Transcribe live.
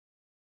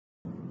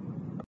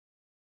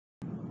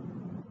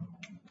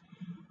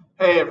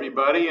Hey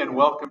everybody, and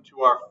welcome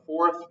to our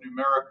fourth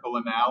numerical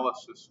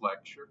analysis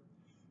lecture.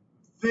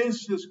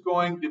 This is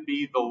going to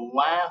be the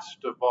last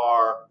of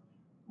our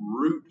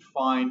root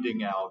finding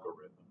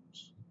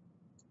algorithms.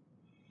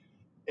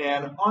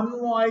 And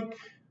unlike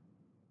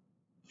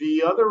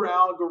the other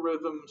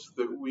algorithms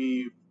that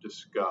we've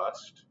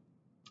discussed,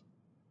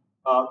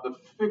 the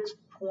fixed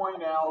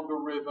point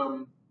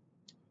algorithm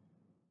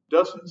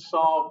doesn't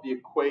solve the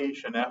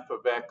equation f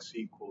of x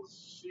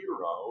equals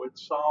 0. It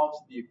solves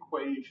the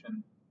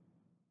equation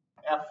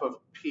f of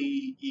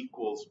p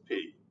equals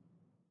p.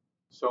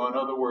 So in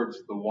other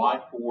words, the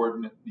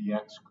y-coordinate and the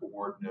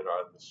x-coordinate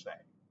are the same.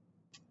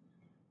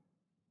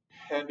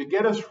 And to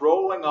get us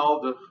rolling,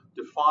 I'll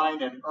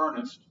define in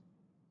earnest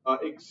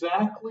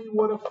exactly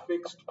what a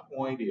fixed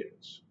point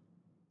is.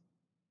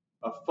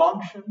 A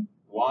function,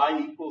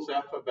 y equals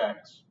f of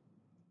x,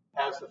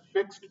 has a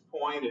fixed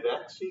point at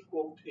x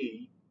equal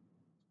p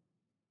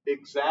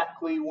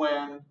exactly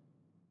when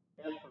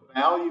f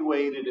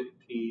evaluated at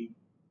p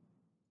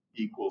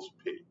equals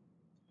p.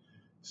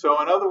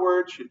 So in other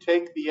words, you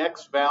take the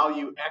x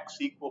value, x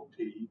equal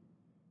p,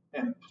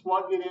 and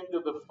plug it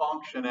into the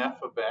function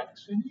f of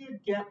x, and you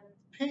get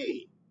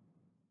p.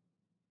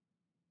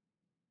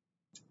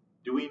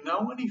 Do we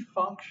know any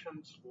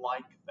functions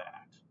like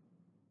that?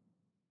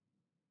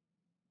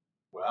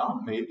 Well,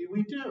 maybe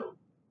we do.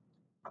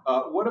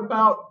 What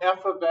about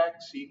f of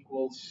x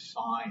equals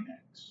sine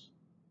x?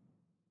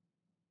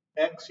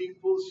 X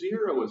equals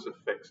 0 is a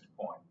fixed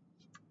point.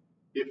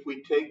 If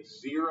we take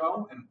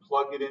 0 and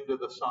plug it into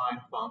the sine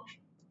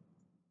function,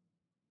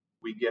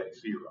 we get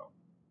 0.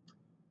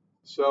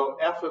 So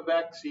f of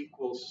x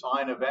equals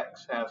sine of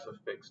x has a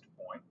fixed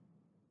point.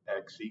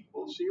 X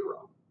equals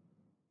 0.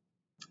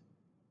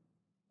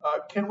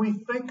 Can we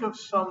think of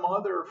some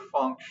other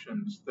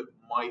functions that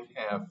might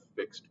have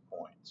fixed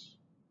points?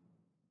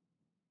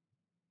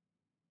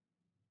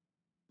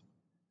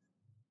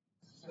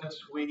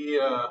 Since we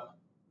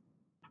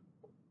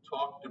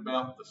talked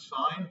about the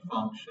sine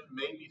function,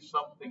 maybe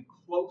something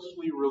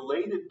closely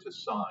related to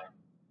sine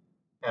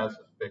has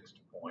a fixed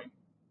point.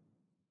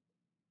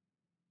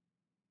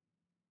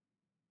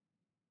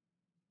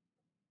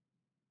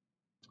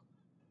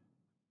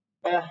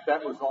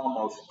 That was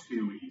almost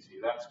too easy.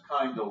 That's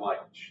kind of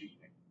like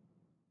cheating.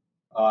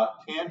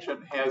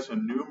 Tangent has a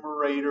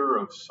numerator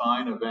of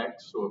sine of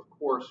x, so of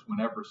course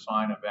whenever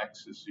sine of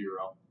x is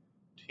 0,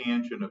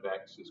 tangent of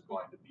x is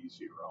going to be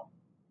 0.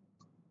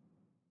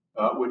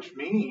 Which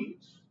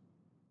means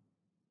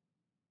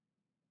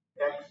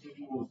x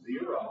equals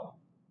 0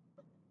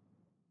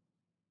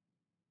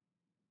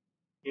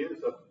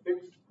 is a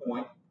fixed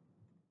point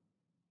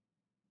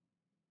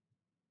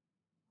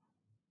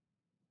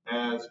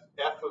as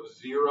f of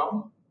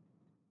 0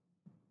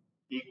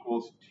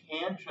 equals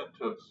tangent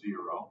of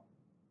 0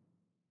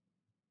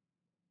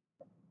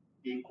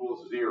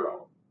 equals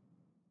 0.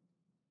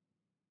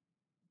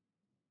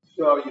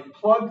 So you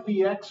plug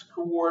the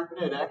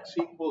x-coordinate, x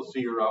equals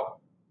 0,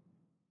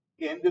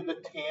 into the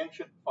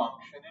tangent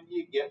function, and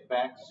you get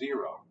back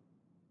 0.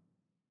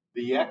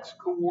 The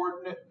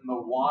x-coordinate and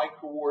the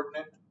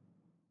y-coordinate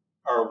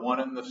are one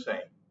and the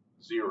same,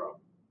 0.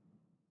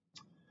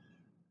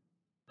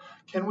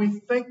 Can we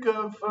think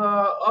of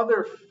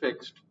other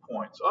fixed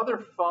points,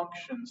 other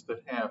functions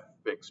that have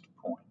fixed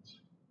points?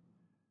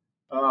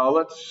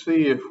 Let's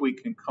see if we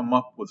can come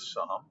up with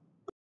some.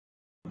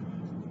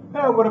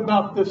 What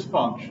about this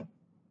function?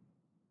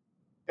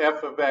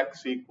 F of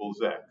x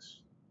equals x.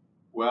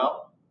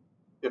 Well,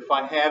 if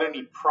I had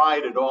any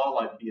pride at all,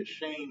 I'd be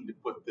ashamed to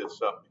put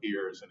this up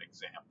here as an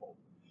example.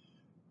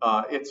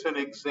 It's an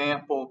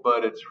example,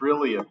 but it's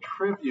really a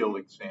trivial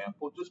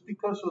example just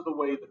because of the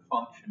way the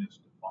function is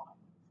defined.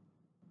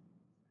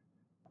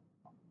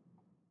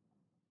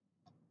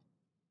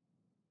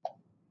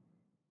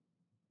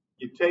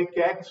 You take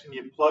x and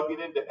you plug it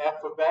into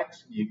f of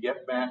x and you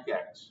get back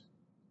x.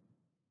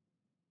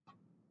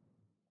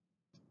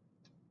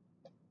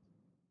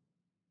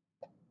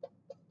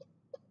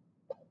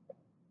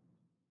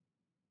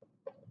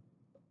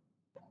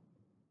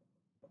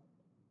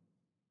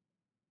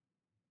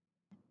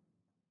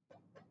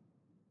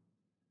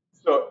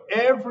 So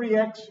every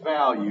x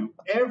value,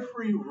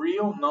 every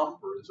real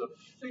number is a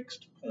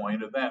fixed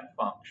point of that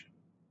function.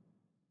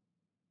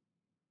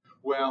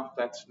 Well,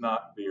 that's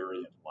not very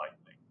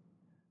enlightening.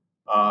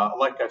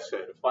 Like I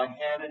said, if I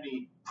had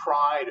any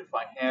pride, if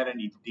I had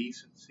any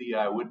decency,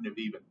 I wouldn't have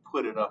even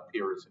put it up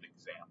here as an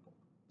example.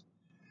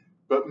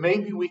 But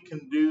maybe we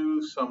can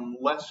do some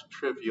less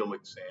trivial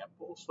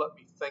examples. Let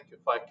me think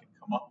if I can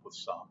come up with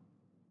some.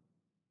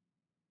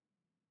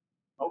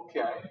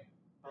 Okay.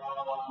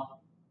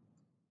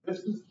 This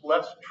is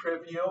less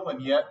trivial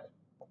and yet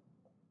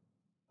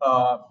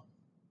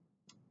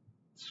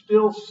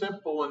still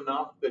simple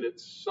enough that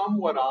it's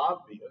somewhat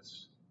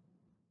obvious.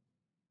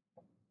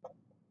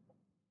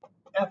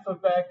 F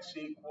of x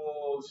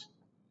equals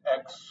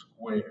x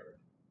squared.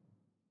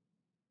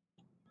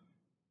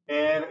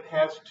 And it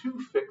has two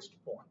fixed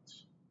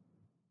points.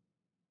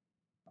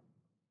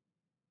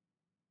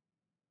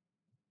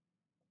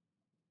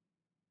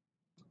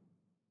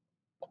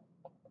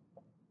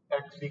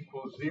 x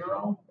equals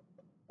 0,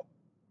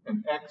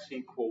 and x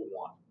equal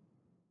 1.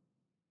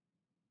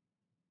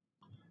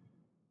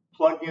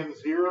 Plug in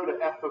 0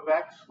 to f of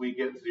x, we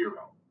get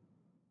 0.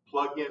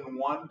 Plug in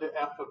 1 to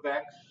f of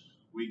x,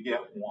 we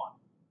get 1.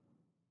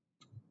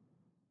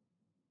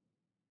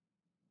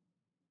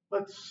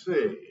 Let's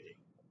see.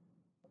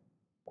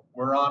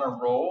 We're on a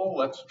roll.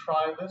 Let's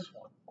try this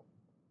one.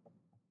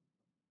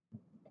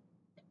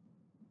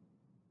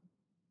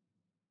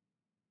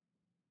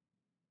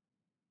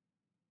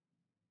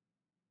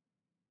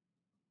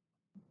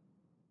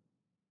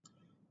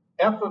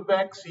 F of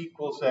x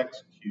equals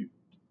x cubed.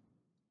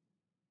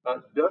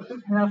 Does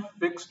it have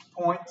fixed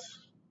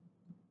points?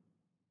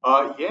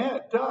 Yeah,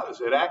 it does.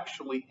 It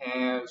actually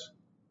has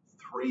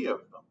 3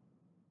 of them.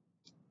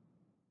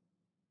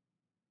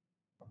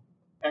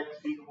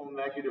 X equal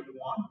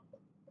 -1,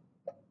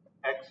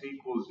 x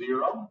equals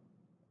 0,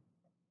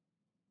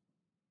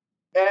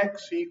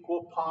 x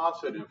equal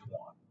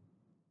 +1.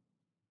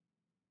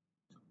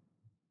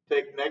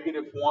 Take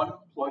 -1,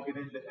 plug it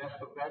into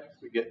f of x,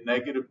 we get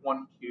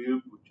 -1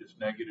 cubed, which is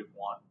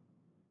 -1.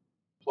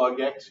 Plug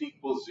x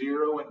equals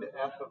 0 into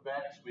f of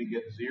x, we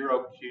get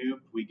 0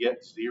 cubed, we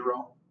get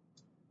 0.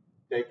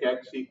 Take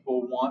x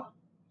equal 1,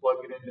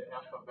 plug it into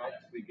f of x,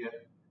 we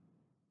get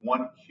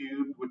 1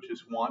 cubed, which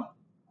is 1.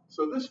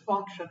 So this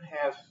function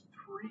has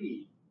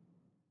 3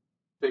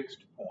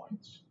 fixed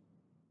points.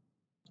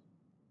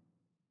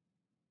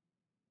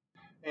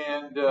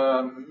 And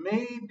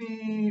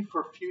maybe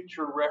for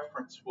future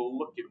reference, we'll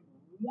look at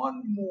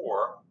one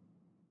more,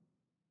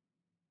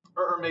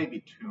 or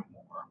maybe 2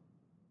 more.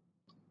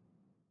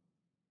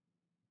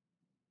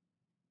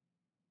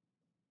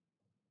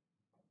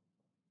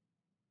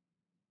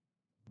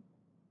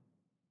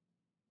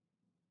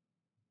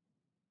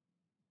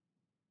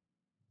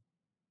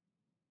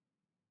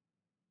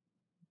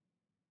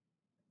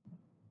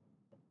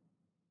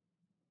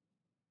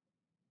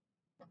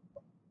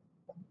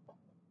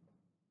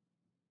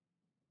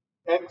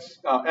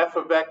 F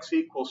of x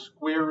equals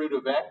square root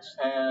of x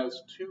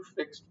has 2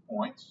 fixed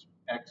points,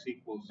 x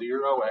equals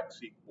 0,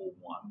 x equal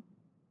 1.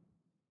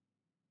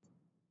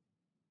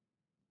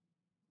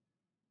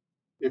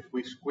 If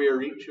we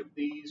square each of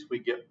these, we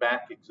get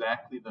back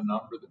exactly the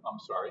number that,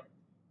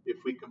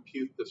 if we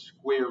compute the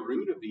square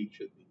root of each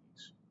of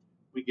these,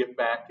 we get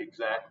back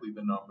exactly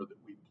the number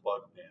that we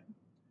plugged in.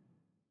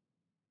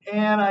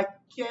 And I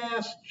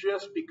guess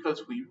just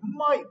because we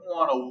might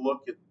want to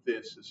look at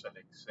this as an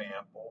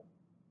example,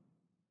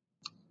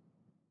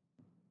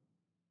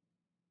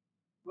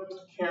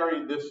 let's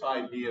carry this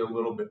idea a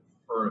little bit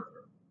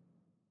further.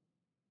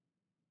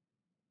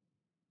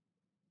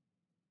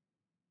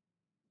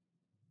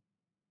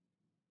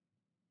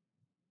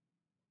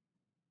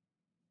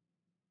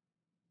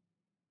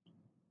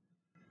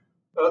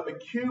 The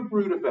cube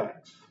root of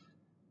x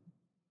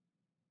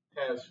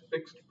has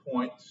fixed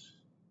points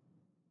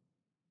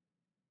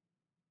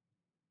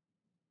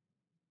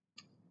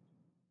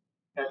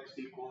x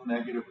equal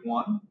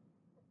 -1,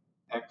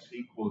 x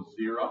equals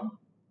 0,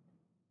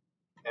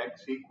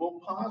 x equal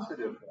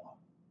 +1.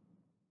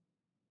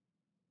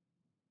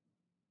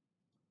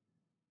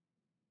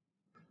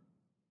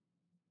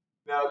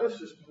 Now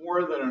this is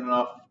more than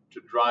enough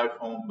to drive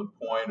home the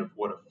point of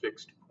what a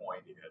fixed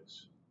point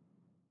is.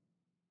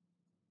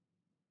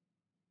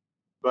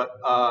 But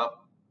I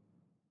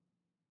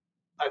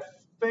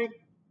think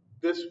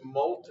this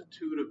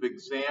multitude of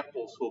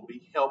examples will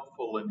be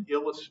helpful in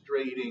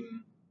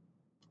illustrating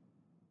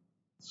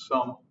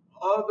some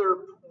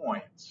other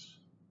points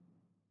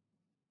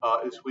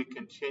as we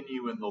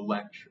continue in the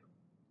lecture.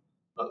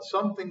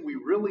 Something we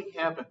really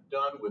haven't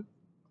done with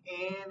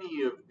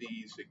any of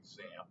these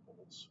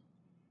examples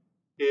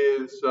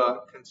is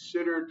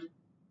considered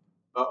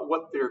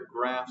what their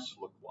graphs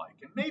look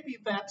like. And maybe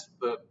that's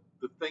the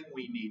thing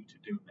we need to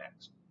do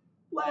next.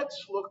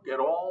 Let's look at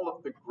all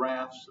of the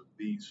graphs of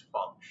these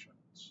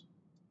functions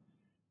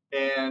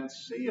and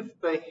see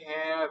if they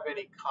have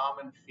any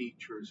common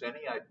features,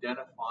 any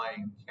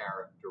identifying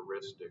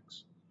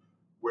characteristics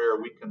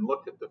where we can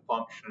look at the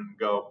function and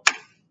go,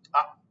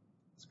 ah,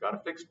 it's got a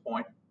fixed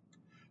point.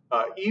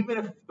 Even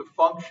if the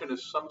function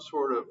is some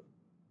sort of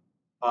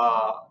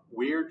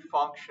weird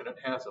function, it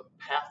has a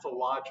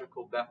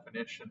pathological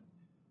definition.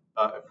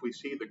 If we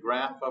see the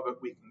graph of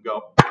it, we can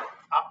go,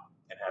 ah,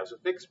 it has a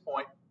fixed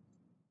point.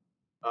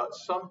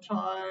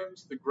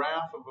 Sometimes the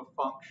graph of a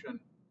function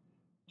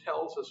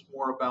tells us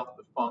more about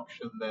the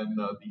function than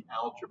the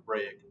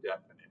algebraic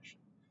definition.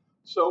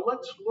 So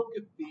let's look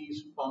at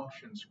these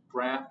functions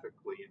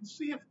graphically and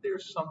see if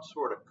there's some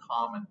sort of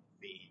common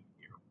theme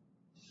here.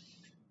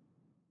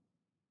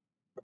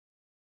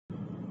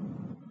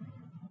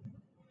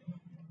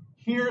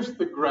 Here's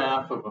the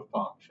graph of a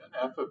function,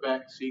 f of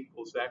x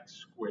equals x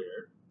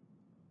squared,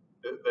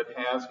 that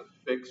has a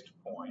fixed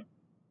point.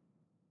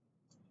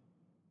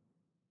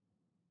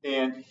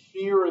 And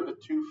here are the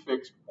 2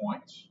 fixed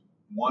points,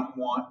 1,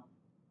 1,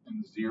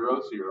 and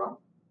 0,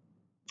 0.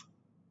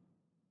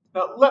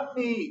 Now let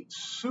me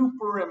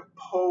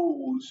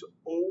superimpose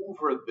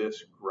over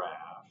this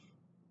graph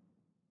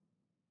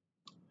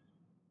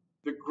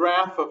the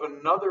graph of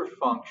another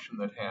function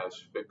that has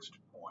fixed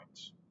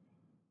points.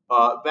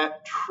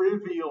 That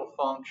trivial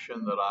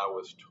function that I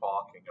was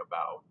talking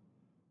about,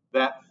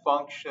 that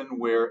function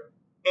where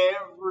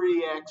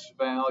every x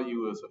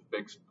value is a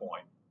fixed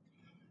point.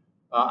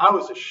 I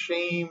was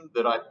ashamed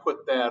that I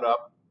put that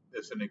up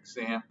as an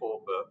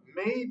example, but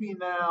maybe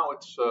now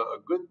it's a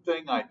good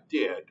thing I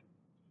did.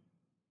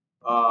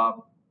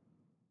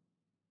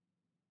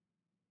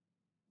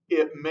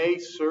 It may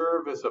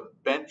serve as a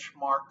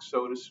benchmark,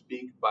 so to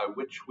speak, by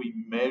which we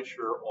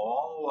measure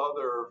all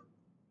other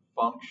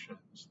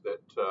functions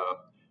that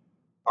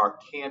are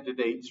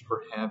candidates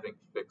for having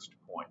fixed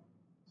point.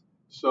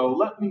 So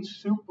let me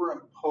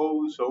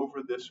superimpose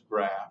over this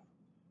graph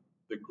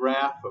the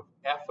graph of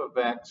f of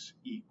x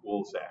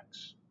equals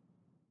x.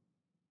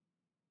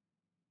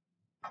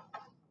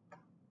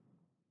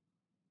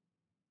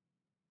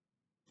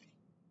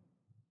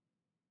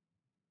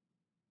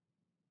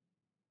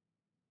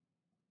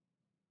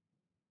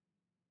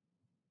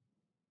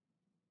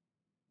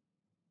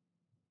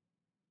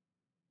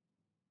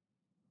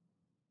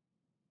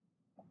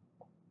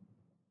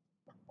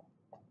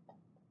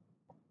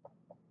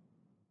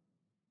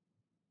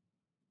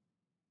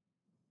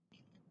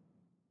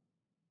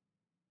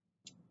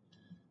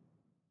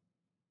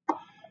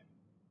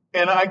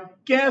 And I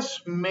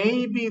guess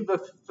maybe the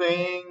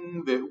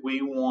thing that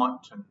we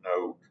want to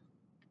note,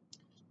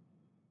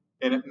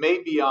 and it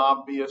may be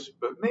obvious,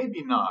 but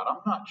maybe not.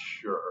 I'm not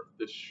sure if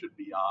this should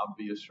be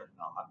obvious or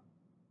not.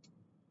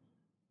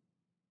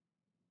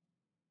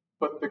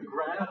 But the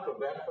graph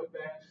of f of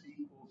x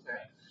equals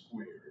x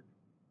squared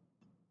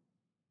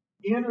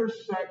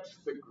intersects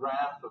the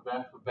graph of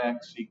f of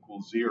x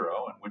equals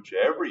 0, in which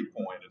every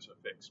point is a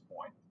fixed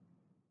point.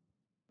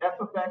 F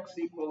of x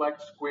equals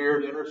x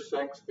squared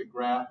intersects the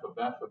graph of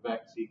f of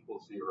x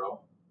equals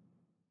 0,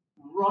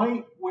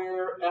 right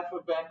where f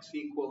of x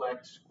equals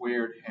x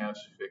squared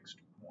has fixed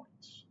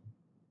points.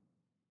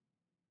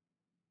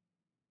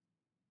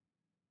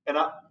 And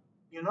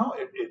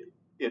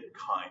it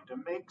kind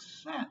of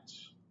makes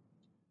sense.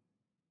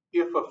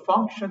 If a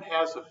function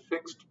has a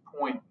fixed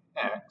point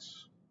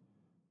x,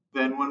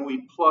 then when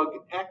we plug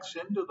x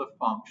into the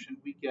function,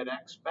 we get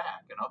x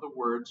back. In other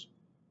words,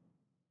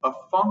 a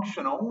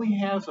function only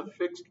has a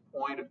fixed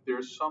point if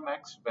there's some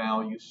x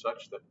value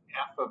such that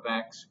f of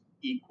x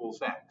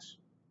equals x.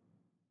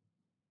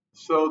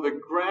 So the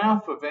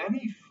graph of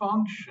any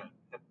function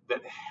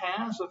that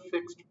has a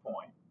fixed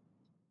point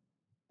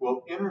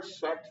will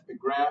intersect the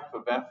graph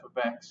of f of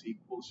x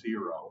equals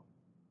 0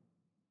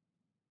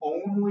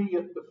 only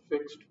at the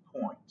fixed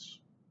points.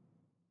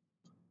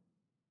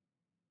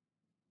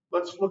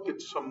 Let's look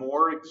at some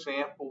more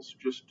examples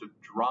just to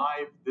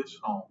drive this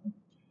home,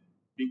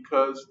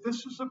 because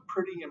this is a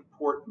pretty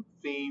important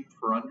theme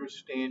for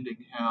understanding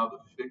how the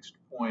fixed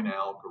point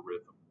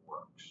algorithm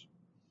works.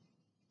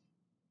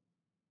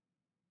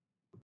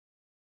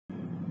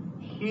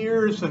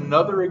 Here's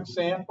another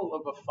example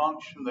of a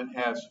function that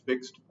has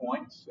fixed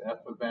points, f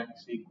of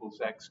x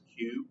equals x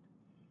cubed.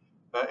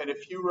 And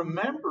if you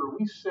remember,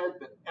 we said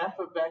that f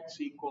of x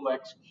equals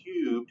x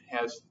cubed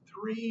has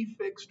 3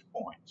 fixed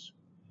points: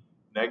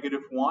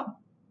 -1,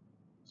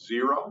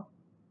 0,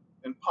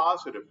 and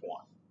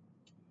 +1.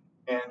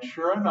 And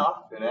sure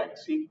enough, at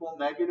x equals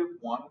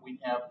 -1, we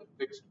have the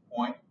fixed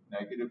point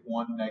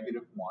 -1,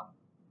 -1.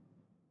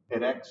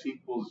 At x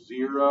equals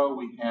 0,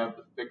 we have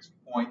the fixed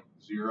point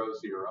 0,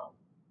 0.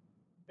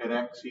 At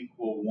x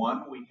equals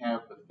 1, we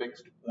have the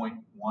fixed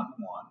point 1,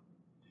 1.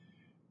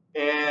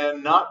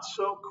 And not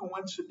so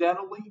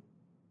coincidentally,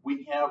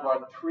 we have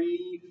our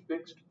 3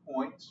 fixed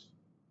points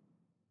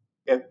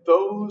at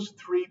those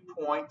 3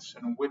 points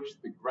in which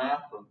the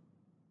graph of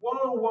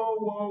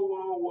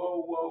whoa.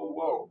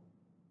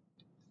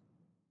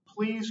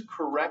 Please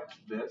correct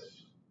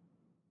this.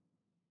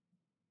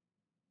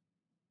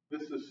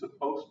 This is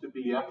supposed to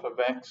be f of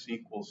x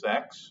equals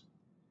x.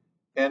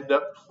 And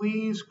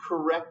please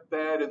correct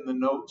that in the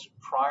notes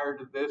prior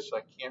to this.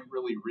 I can't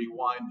really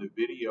rewind the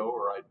video,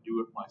 or I'd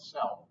do it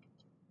myself.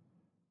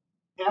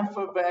 F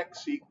of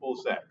x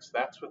equals x.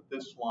 That's what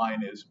this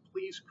line is.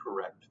 Please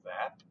correct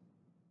that.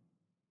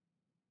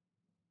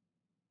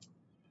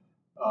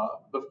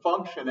 The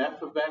function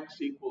f of x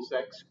equals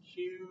x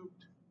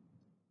cubed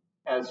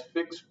has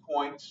fixed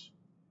points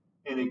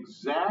in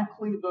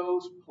exactly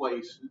those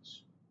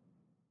places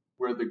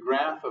where the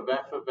graph of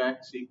f of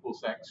x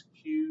equals x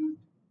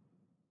cubed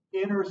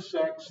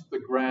intersects the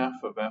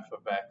graph of f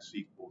of x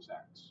equals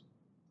x.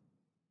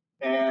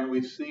 And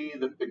we see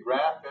that the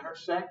graph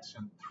intersects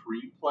in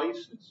 3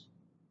 places.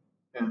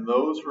 And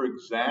those are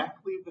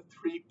exactly the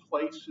 3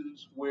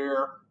 places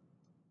where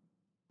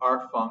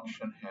our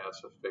function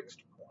has a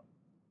fixed point.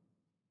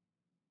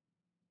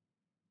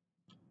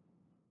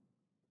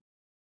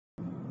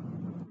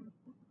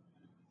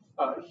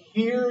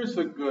 Here's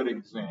a good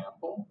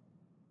example.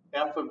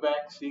 F of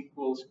x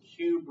equals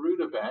cube root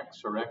of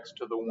x, or x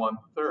to the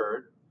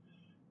 1/3.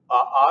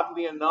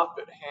 Oddly enough,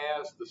 it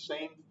has the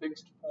same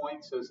fixed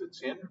points as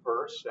its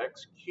inverse,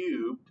 x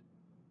cubed.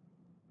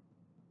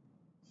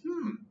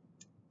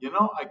 You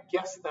know, I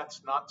guess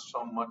that's not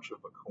so much of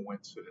a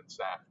coincidence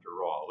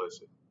after all, is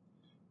it?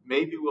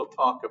 Maybe we'll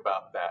talk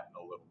about that in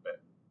a little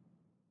bit.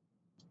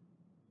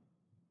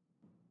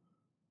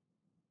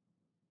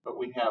 But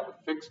we have a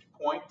fixed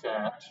point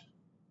at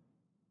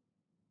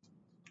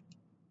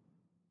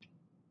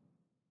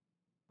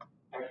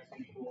x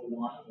equal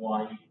 1,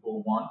 y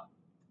equal 1.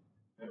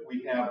 And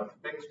we have a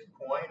fixed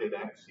point at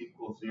x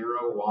equals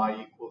 0,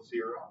 y equals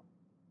 0.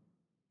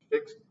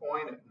 Fixed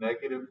point at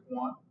negative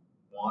 1,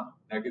 1,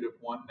 negative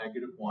 1,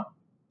 negative 1.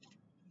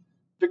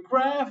 The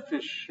graph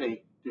is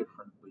shaped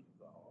differently,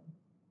 though.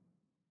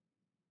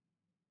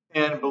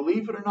 And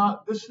believe it or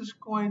not, this is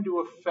going to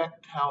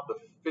affect how the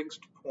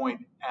fixed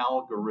point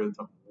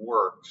algorithm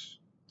works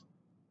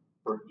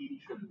for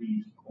each of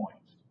these points.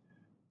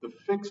 The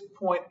fixed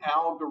point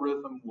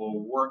algorithm will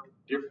work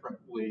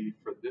differently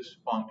for this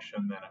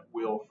function than it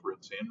will for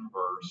its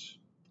inverse,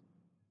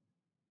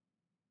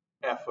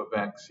 f of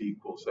x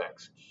equals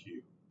x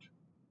cubed.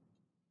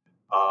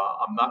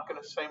 I'm not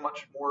going to say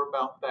much more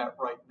about that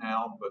right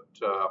now, but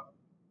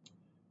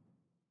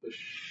the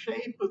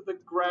shape of the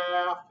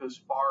graph as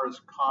far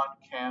as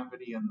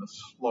concavity and the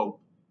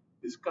slope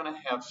is going to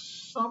have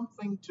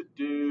something to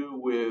do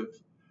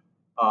with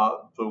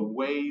the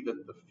way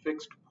that the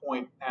fixed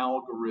point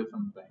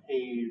algorithm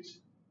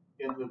behaves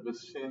in the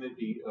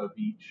vicinity of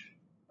each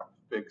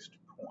fixed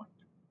point.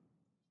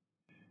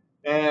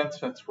 And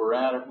since we're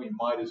at it, we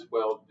might as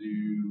well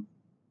do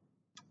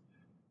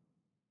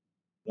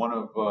one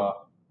of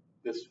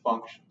this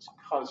function's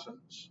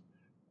cousins,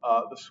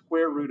 the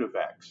square root of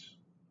x.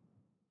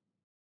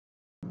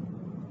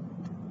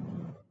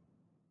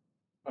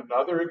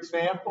 Another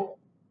example,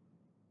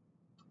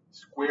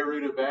 square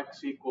root of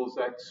x equals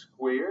x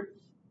squared.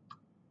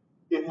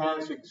 It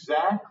has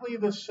exactly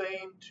the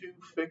same two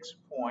fixed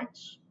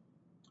points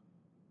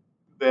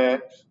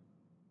that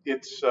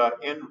its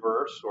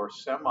inverse or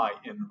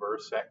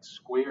semi-inverse x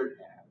squared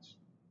has.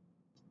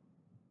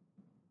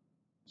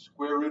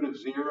 Square root of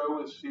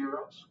 0 is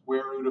 0,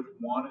 square root of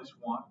 1 is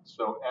 1,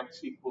 so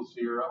x equals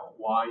 0,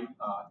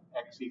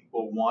 x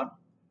equal 1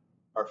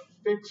 are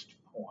fixed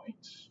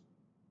points.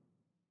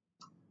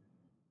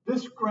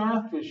 This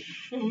graph is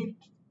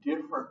shaped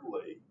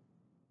differently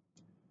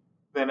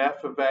than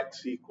f of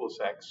x equals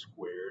x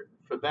squared.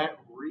 For that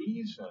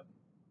reason,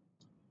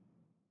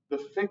 the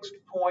fixed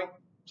point,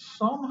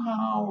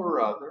 somehow or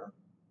other,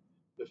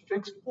 the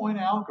fixed point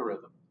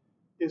algorithm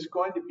is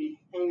going to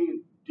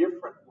behave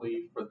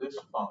differently for this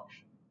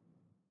function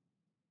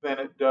than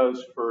it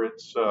does for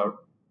its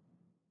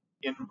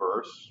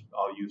inverse,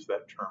 I'll use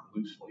that term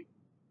loosely,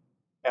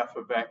 f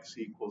of x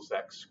equals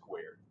x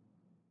squared.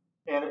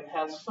 And it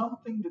has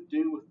something to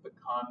do with the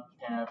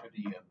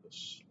concavity and the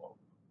slope.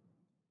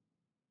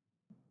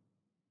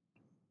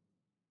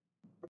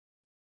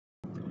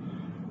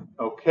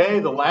 Okay,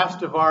 the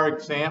last of our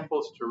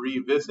examples to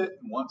revisit,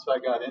 and once I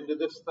got into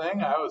this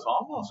thing, I was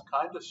almost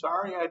kind of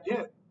sorry I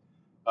did.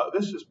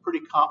 This is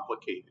pretty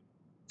complicated.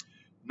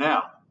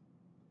 Now,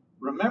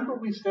 remember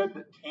we said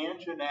that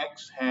tangent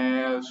x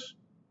has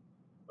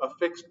a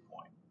fixed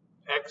point,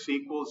 x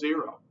equals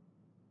 0.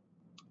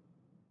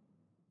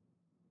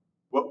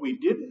 What we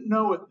didn't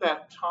know at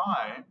that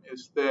time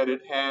is that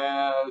it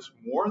has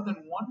more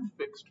than one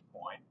fixed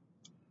point.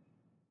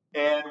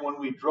 And when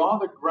we draw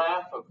the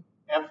graph of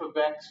f of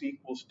x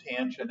equals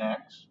tangent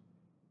x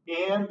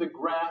and the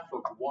graph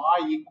of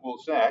y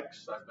equals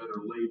x, I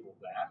better label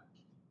that.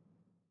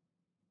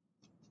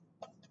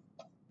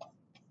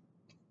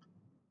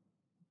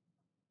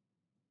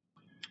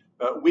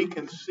 We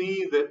can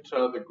see that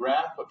the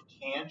graph of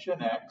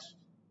tangent x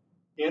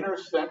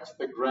intersects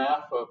the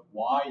graph of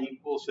y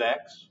equals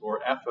x,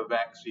 or f of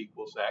x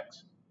equals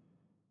x,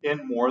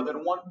 in more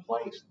than one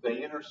place.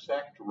 They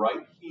intersect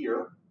right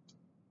here.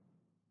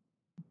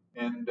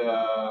 And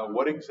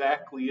what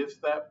exactly is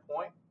that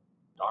point?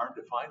 Darned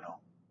if I know.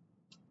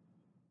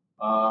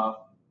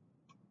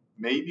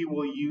 Maybe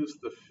we'll use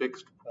the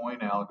fixed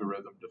point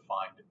algorithm to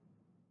find it.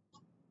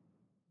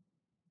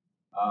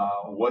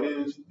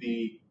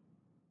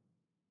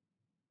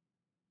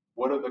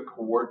 What are the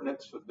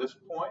coordinates of this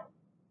point?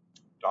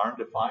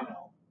 Darned if I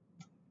know.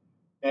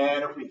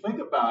 And if we think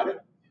about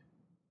it,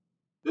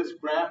 this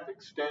graph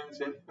extends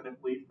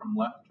infinitely from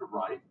left to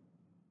right.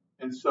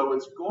 And so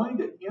it's going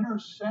to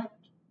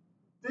intersect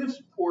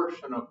this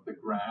portion of the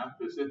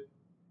graph as it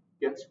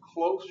gets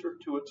closer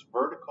to its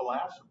vertical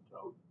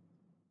asymptote.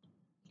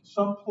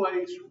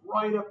 Someplace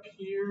right up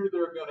here,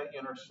 they're going to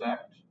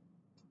intersect.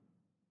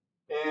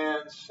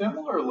 And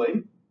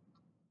similarly,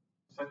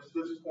 since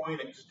this point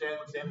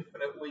extends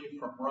infinitely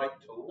from right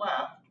to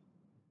left,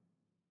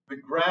 the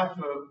graph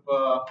of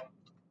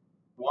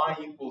y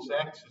equals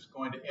x is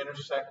going to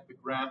intersect the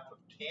graph of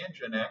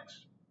tangent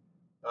x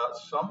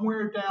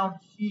somewhere down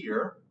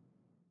here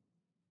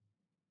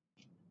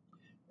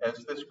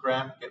as this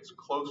graph gets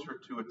closer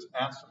to its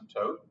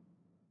asymptote.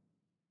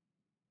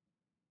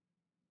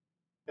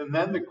 And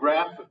then the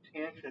graph of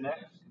tangent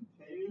x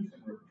continues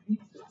and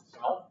repeats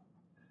itself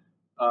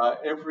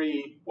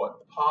every,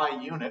 pi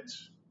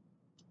units.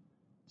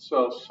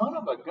 So son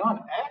of a gun,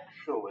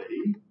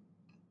 actually,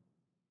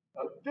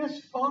 this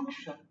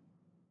function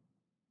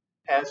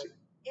has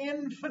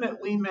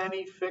infinitely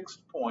many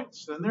fixed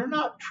points, and they're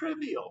not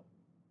trivial.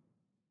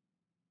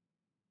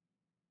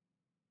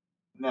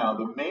 Now,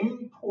 the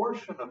main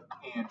portion of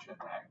tangent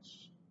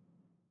x,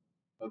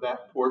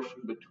 that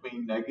portion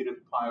between negative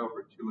pi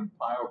over 2 and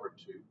pi over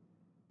 2,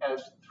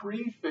 has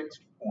 3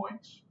 fixed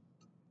points.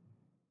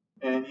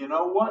 And you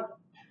know what?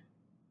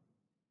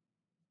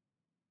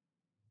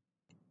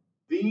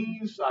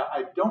 These,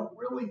 I don't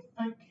really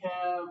think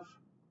have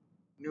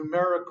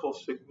numerical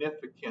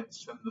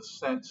significance in the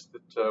sense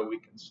that we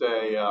can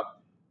say,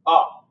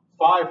 5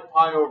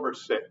 pi over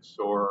 6,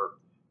 or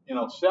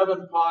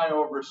 7 pi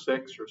over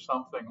 6, or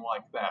something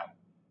like that.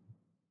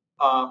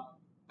 Now,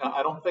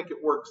 I don't think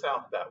it works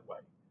out that way.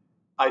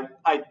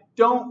 I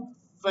don't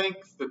think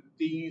that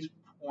these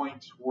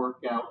points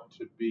work out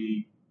to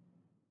be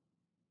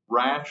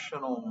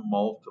rational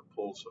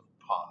multiples of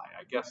pi.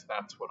 I guess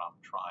that's what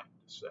I'm trying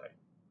to say.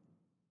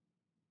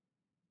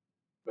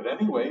 But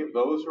anyway,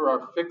 those are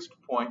our fixed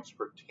points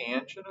for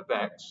tangent of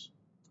x.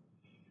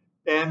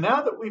 And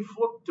now that we've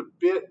looked a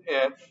bit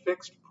at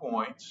fixed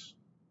points,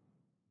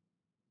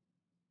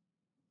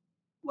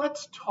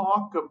 let's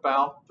talk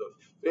about the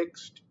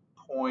fixed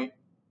point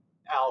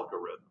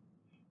algorithm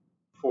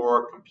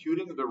for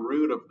computing the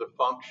root of the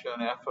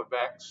function f of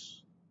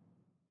x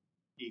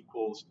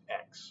equals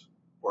x,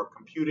 or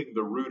computing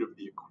the root of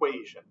the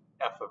equation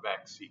f of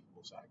x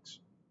equals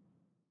x.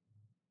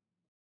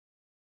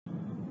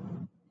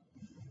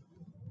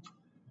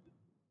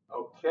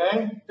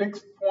 Okay,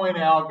 fixed point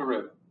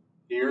algorithm.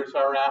 Here's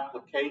our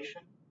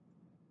application.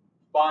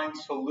 Find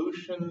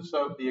solutions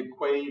of the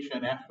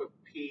equation f of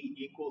p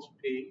equals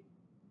p,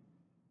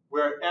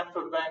 where f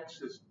of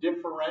x is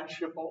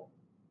differentiable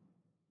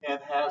and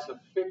has a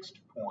fixed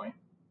point,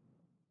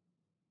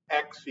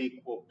 x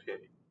equal p.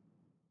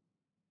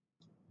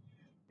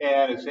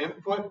 And as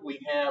input, we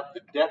have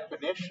the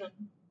definition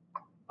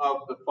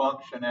of the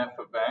function f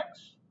of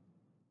x,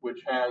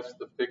 which has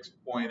the fixed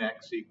point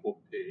x equal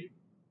p.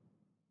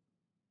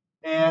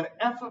 And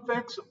f of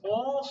x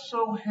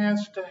also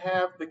has to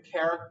have the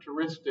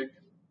characteristic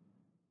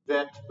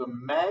that the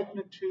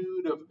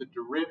magnitude of the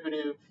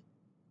derivative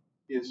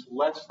is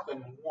less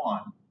than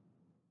 1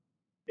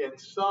 in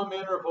some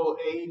interval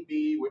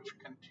ab which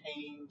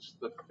contains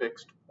the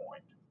fixed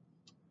point.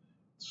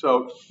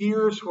 So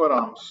here's what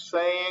I'm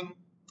saying.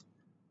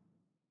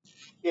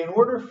 In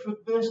order for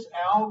this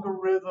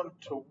algorithm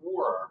to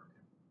work,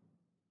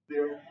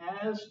 there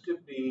has to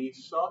be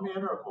some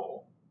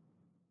interval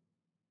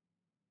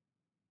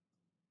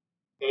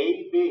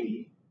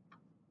AB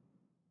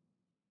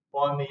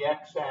on the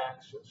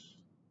x-axis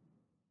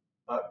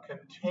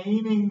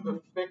containing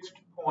the fixed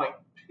point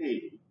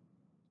P,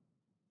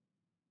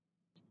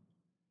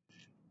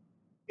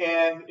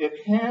 and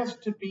it has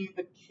to be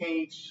the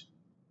case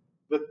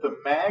that the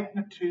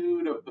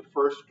magnitude of the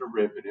first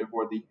derivative,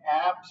 or the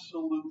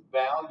absolute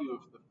value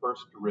of the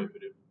first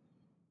derivative,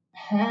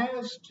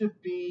 has to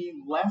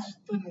be less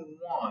than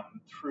 1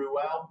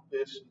 throughout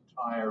this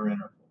entire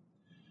interval.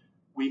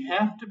 We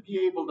have to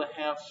be able to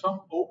have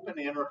some open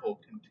interval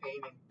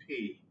containing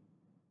P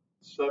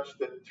such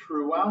that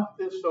throughout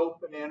this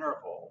open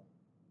interval,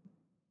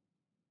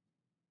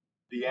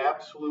 the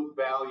absolute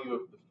value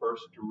of the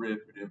first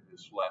derivative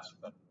is less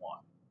than 1.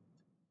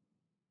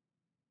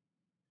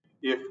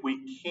 If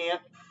we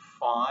can't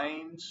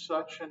find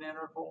such an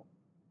interval,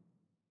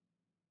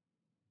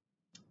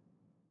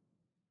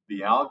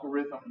 the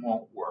algorithm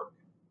won't work.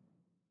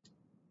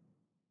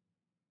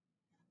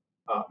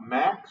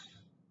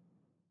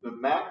 The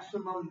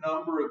maximum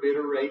number of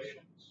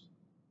iterations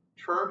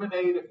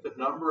terminate if the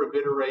number of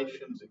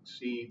iterations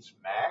exceeds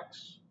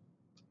max.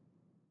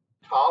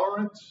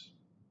 Tolerance,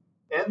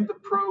 end the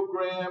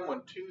program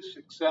when 2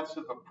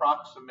 successive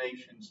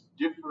approximations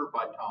differ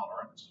by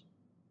tolerance.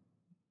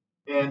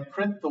 And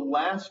print the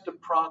last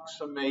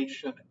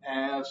approximation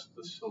as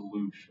the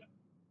solution.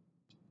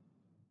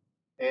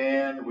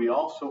 And we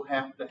also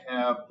have to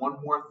have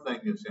one more thing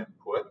as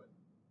input.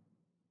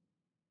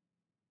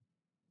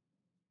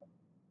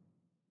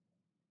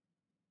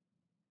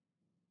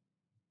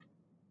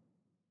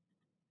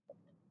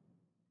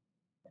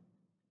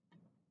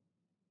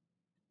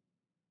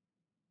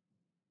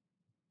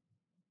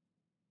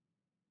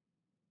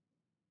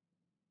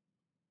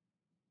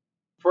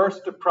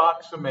 First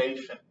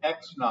approximation,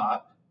 x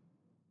naught.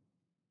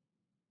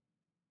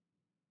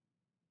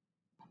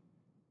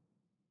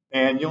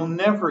 And you'll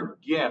never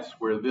guess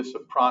where this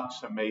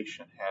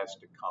approximation has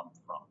to come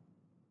from.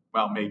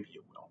 Well, maybe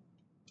you will.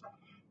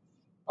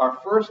 Our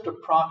first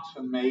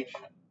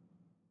approximation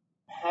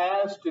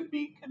has to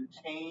be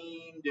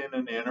contained in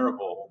an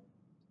interval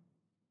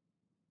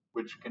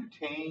which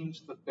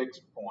contains the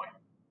fixed point.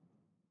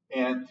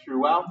 And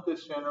throughout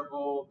this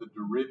interval, the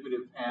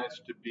derivative has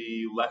to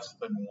be less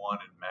than 1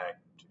 in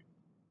magnitude.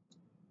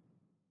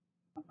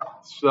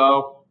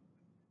 So,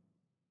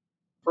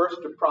 first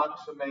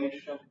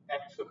approximation,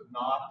 x of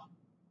naught,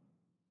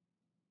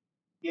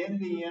 in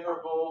the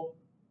interval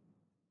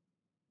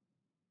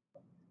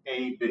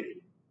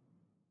AB.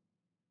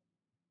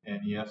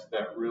 And yes,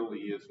 that really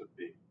is a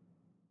B.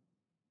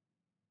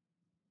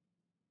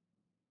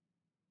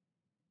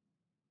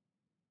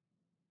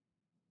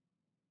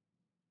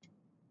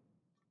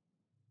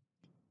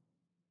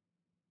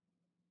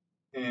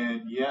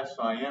 And yes,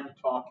 I am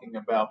talking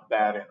about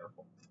that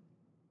interval.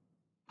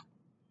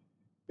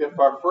 If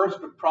our first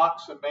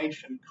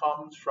approximation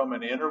comes from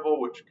an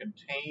interval which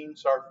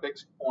contains our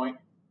fixed point,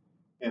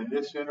 and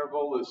this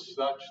interval is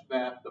such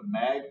that the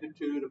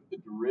magnitude of the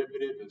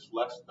derivative is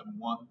less than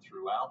 1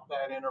 throughout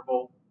that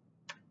interval,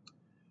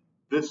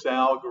 this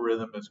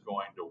algorithm is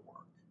going to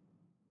work.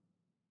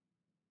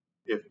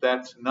 If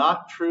that's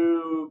not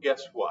true,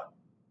 guess what?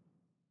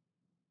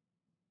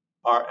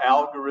 Our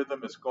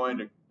algorithm is going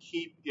to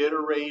keep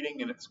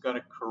iterating and it's going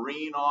to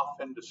careen off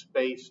into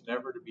space,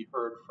 never to be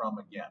heard from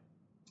again,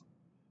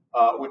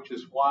 which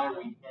is why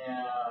we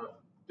have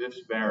this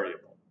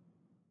variable.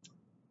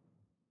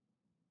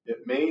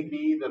 It may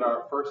be that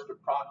our first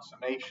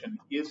approximation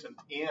isn't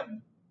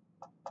in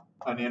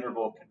an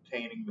interval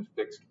containing the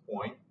fixed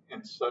point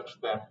and such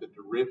that the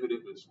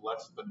derivative is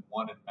less than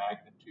 1 in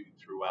magnitude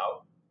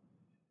throughout.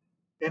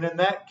 And in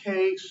that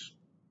case,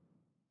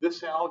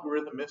 this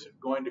algorithm isn't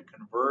going to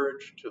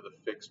converge to the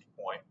fixed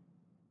point.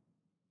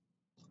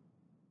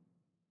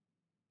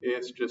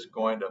 It's just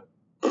going to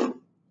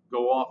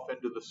go off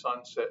into the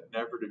sunset,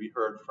 never to be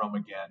heard from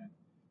again.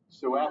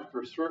 So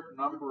after a certain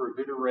number of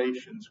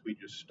iterations, we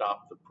just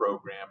stop the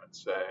program and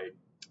say,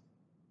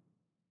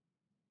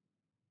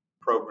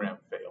 program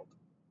failed.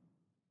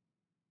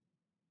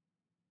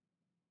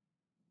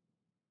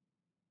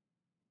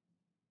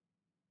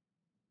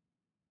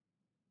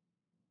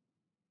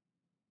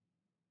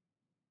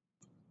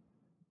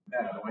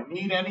 Now, do I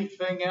need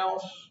anything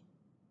else?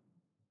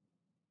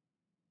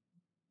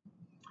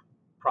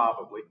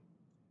 Probably,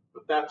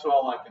 but that's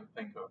all I can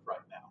think of right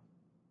now.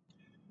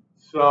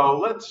 So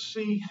let's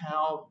see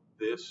how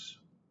this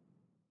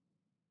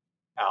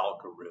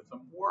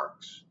algorithm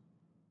works.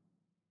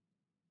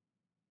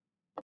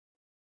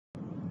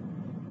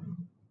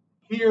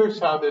 Here's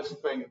how this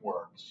thing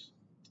works.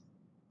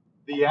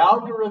 The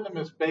algorithm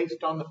is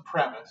based on the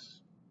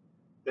premise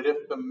that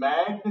if the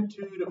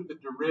magnitude of the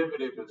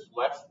derivative is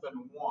less than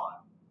 1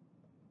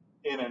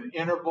 in an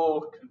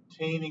interval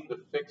containing the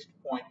fixed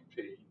point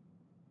p,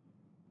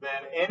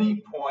 then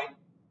any point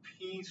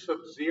p sub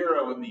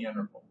 0 in the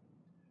interval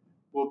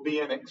will be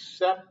an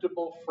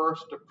acceptable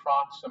first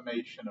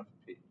approximation of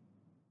p.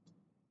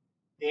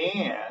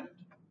 And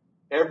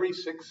every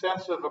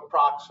successive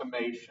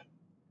approximation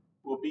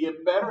will be a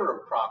better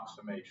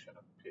approximation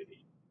of p.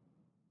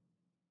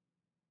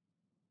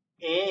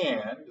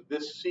 And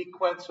this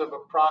sequence of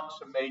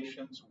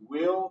approximations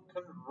will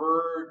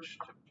converge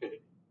to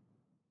p.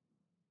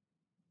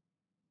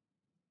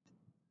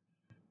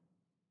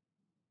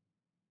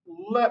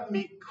 Let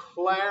me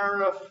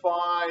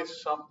clarify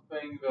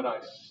something that I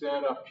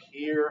set up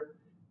here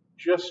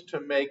just to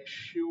make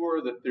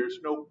sure that there's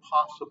no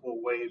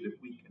possible way that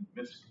we can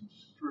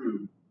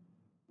misconstrue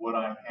what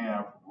I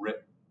have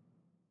written.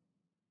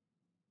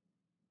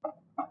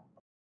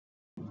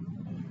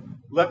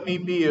 Let me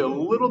be a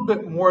little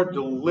bit more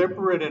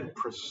deliberate and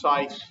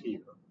precise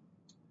here.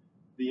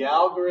 The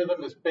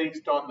algorithm is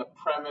based on the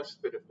premise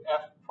that if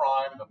f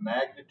prime, the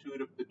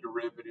magnitude of the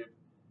derivative,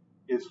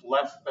 is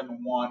less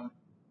than 1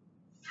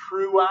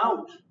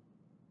 throughout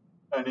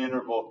an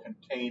interval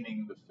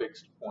containing the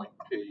fixed point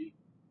p,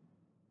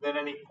 then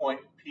any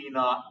point p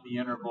naught in the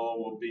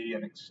interval will be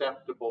an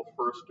acceptable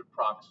first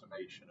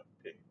approximation of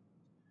p.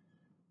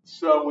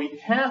 So we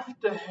have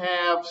to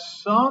have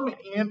some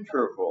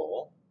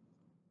interval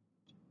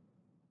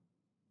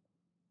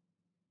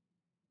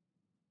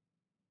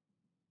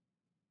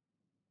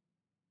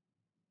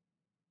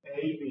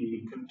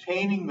AB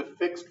containing the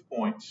fixed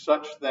point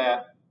such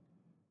that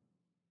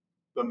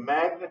the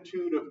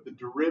magnitude of the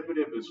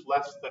derivative is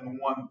less than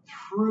 1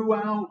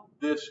 throughout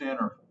this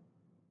interval.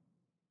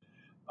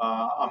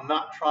 I'm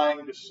not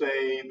trying to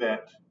say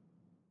that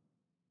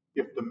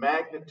if the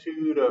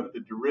magnitude of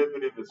the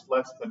derivative is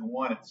less than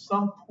 1 at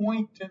some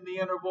point in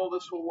the interval,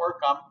 this will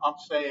work. I'm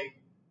saying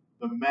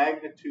the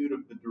magnitude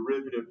of the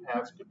derivative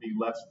has to be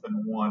less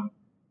than 1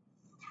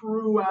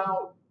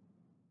 throughout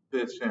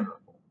this interval.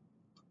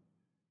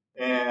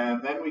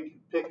 And then we can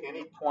pick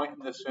any point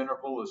in this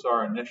interval as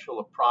our initial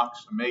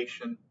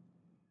approximation,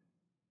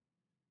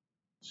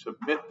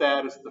 submit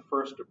that as the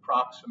first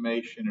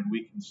approximation, and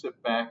we can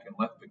sit back and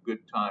let the good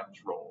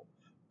times roll.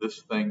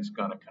 This thing's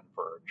going to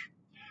converge.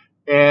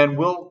 And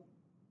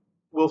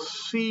we'll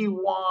see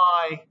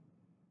why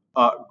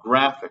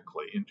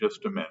graphically in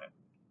just a minute.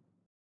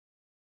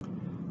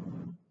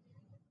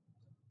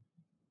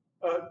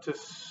 To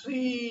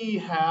see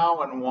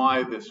how and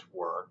why this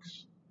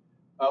works,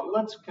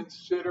 let's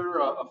consider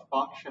a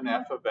function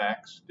f of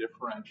x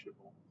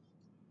differentiable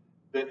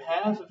that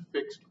has a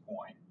fixed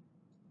point.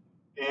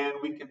 And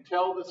we can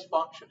tell this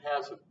function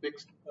has a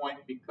fixed point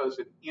because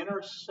it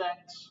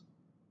intersects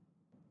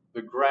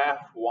the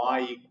graph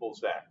y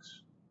equals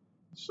x.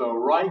 So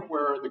right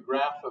where the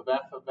graph of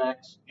f of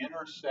x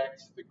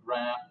intersects the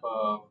graph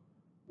of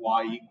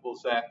y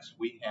equals x,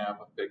 we have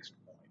a fixed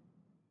point.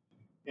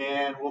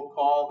 And we'll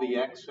call the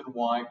x and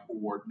y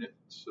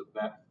coordinates of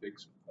that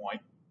fixed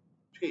point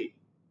P.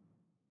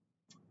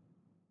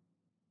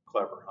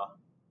 Clever, huh?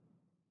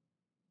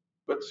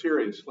 But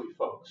seriously,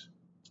 folks,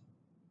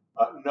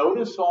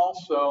 notice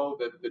also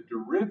that the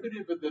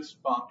derivative of this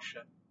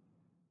function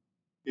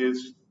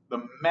is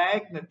the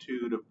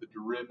magnitude of the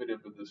derivative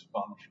of this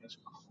function is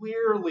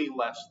clearly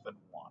less than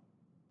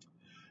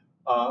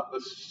 1.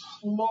 The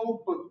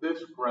slope of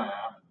this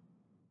graph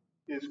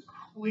is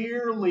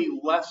clearly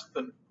less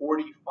than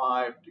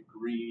 45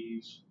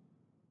 degrees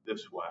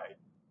this way,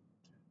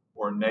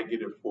 or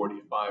negative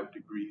 45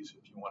 degrees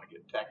if you want to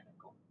get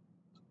technical.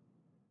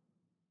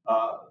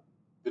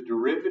 The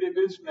derivative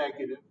is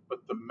negative, but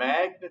the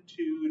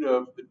magnitude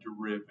of the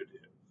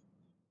derivative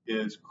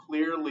is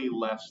clearly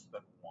less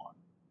than 1.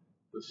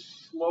 The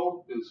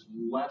slope is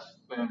less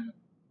than,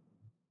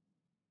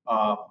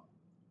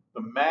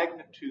 the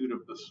magnitude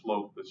of the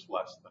slope is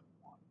less than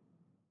 1.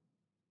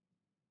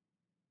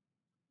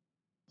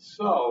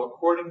 So,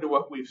 according to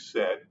what we've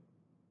said,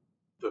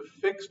 the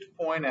fixed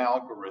point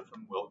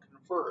algorithm will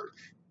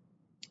converge.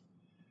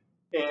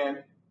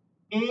 And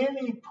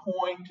any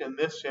point in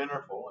this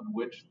interval in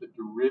which the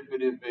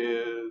derivative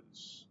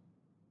is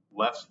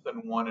less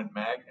than 1 in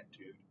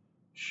magnitude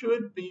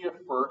should be a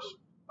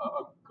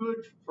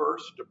good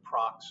first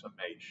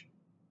approximation.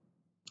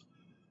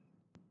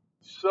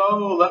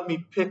 So let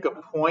me pick a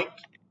point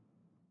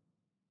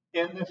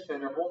in this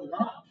interval,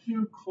 not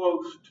too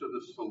close to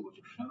the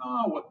solution.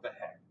 Oh, what the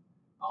heck.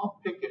 I'll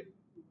pick it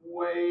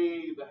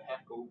way the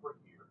heck over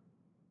here.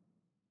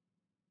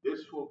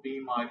 This will be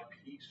my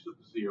piece of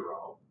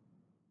 0.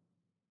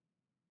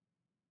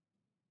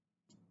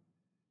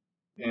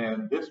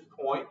 And this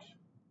point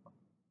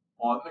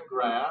on the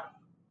graph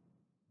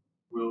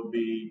will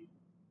be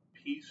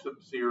piece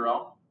of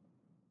 0,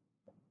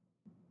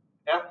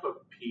 f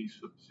of piece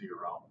of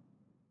 0.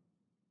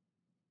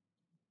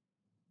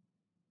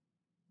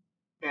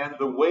 And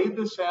the way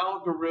this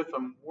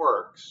algorithm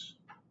works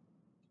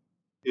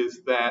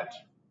is that,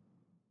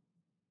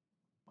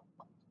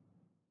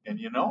 and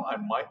you know, I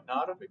might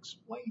not have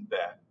explained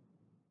that.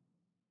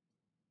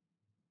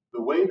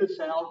 The way this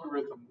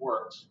algorithm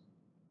works,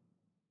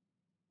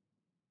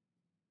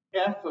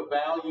 f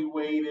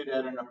evaluated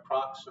at an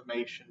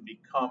approximation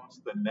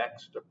becomes the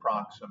next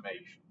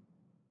approximation.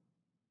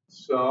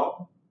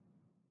 So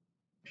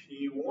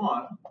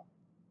P1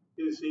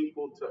 is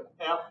equal to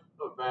f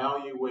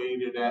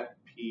evaluated at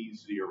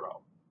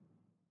P0.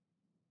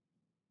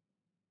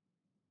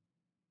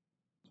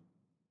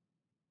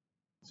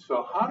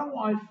 So how do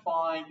I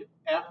find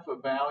f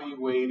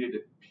evaluated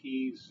at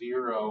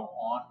P0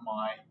 on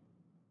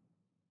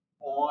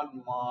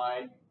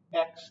my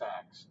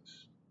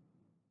x-axis?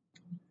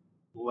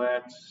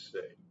 Let's see.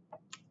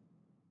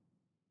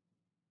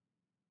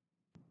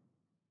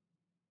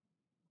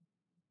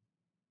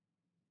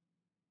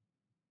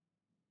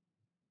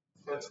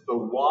 Since the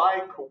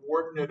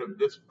y-coordinate of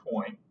this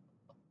point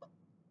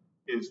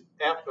is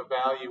f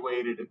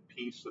evaluated at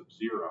p sub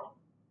 0,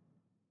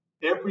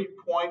 every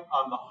point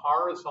on the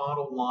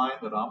horizontal line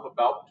that I'm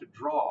about to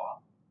draw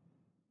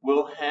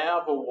will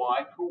have a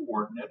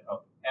y-coordinate of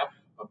f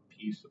of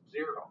p sub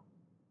 0.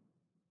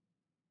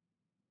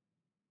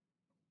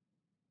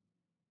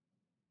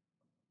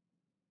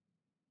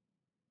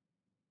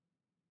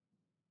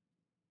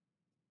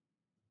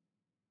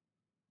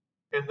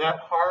 And that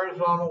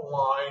horizontal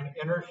line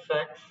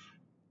intersects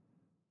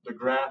the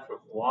graph of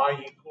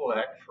y equal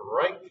x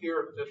right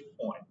here at this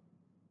point.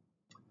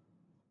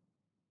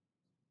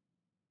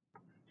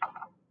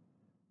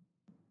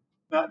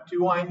 Now,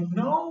 do I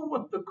know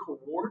what the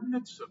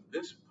coordinates of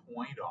this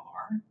point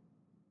are?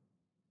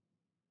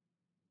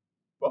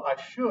 Well, I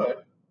should.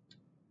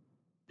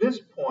 This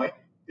point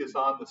is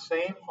on the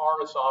same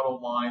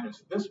horizontal line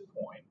as this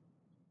point,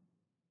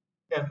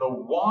 and the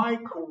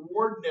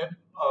y-coordinate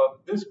of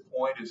this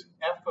point is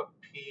f of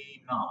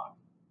p naught.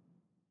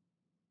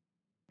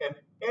 And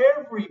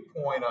every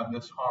point on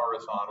this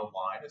horizontal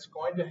line is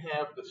going to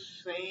have the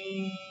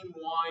same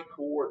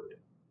y-coordinate,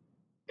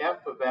 f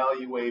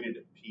evaluated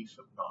at p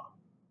sub naught.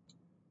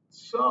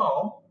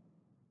 So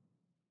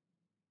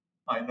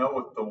I know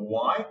what the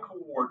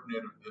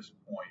y-coordinate of this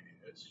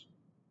point is.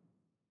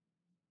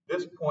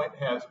 This point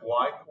has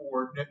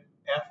y-coordinate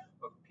f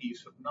of p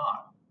sub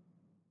naught.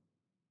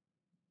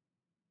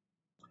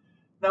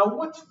 Now,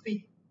 what's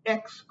the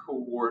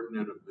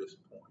x-coordinate of this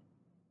point?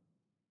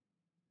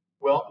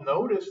 Well,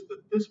 notice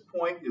that this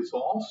point is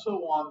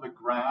also on the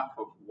graph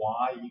of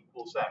y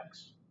equals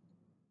x.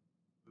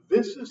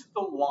 This is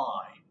the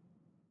line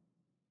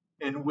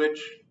in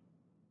which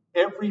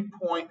every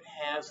point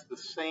has the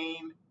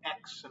same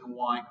x and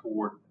y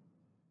coordinate.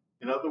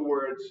 In other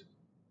words,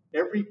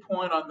 every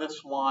point on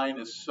this line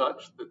is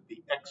such that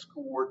the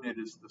x-coordinate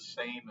is the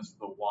same as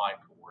the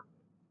y-coordinate.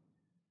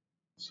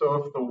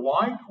 So if the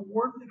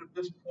y-coordinate of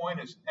this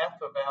point is f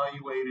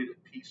evaluated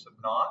at p sub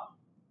naught,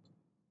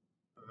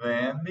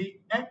 then the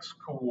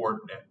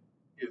x-coordinate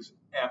is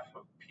f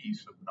of p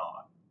sub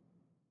naught.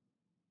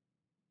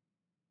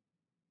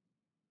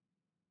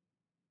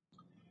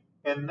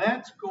 And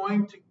that's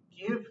going to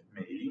give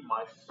me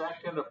my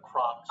second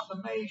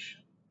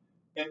approximation.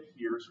 And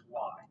here's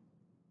why.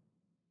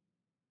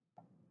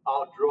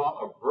 I'll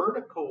draw a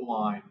vertical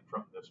line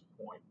from this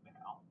point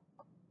now.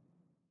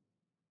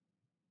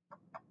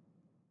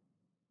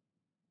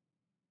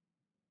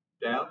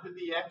 Down to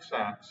the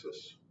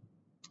x-axis.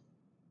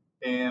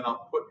 And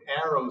I'll put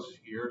arrows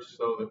here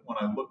so that when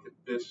I look at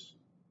this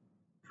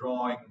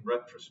drawing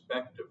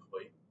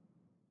retrospectively,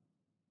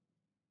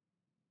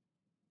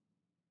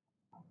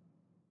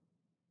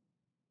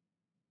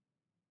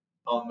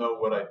 I'll know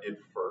what I did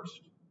first.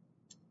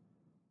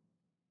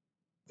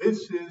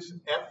 This is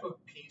f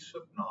of p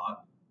sub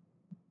naught,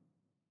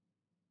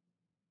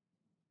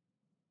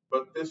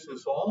 but this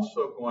is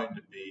also going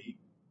to be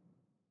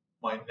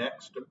my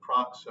next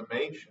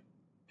approximation,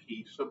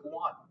 p sub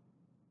 1.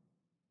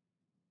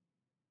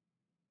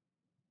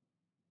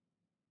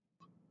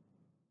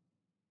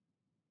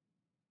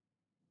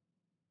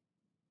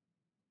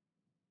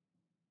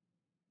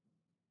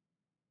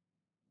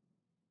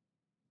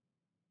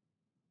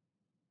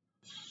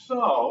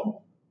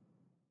 So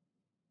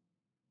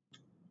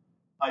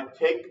I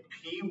take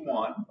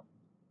P1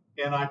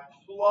 and I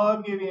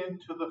plug it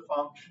into the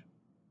function.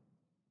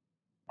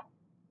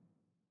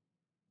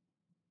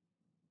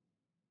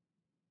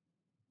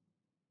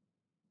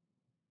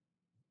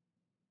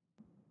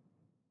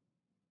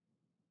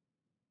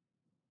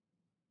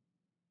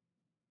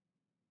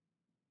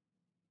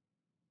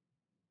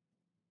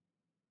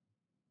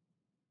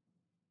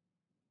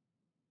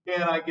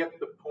 And I get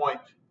the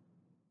point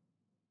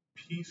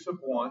P sub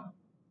 1,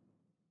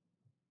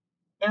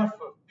 f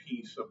of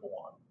P sub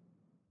 1.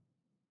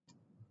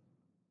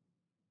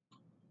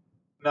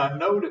 Now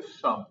notice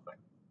something.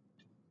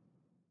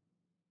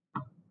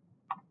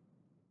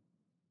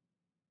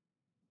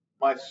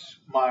 My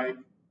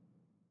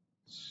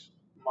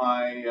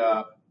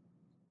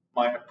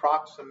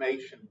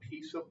approximation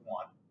P sub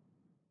 1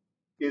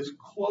 is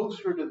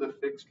closer to the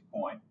fixed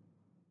point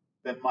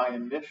than my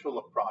initial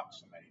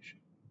approximation.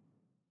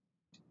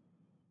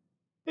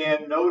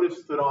 And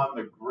notice that on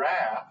the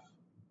graph,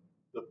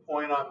 the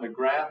point on the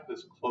graph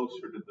is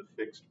closer to the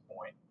fixed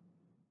point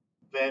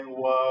than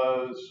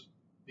was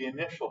the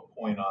initial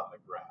point on the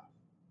graph.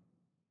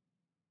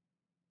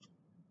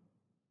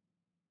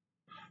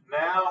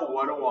 Now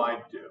what do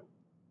I do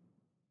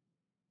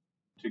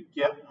to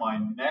get my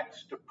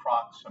next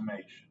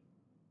approximation?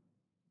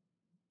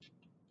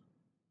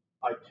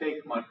 I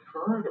take my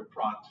current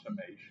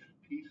approximation,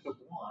 P sub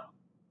 1,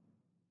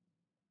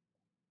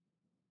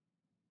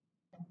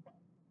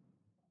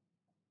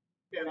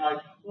 and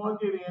I plug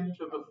it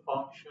into the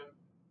function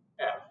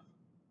f.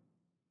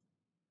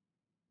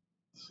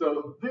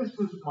 So this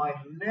is my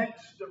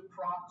next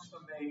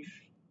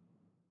approximation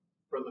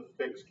for the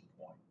fixed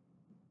point.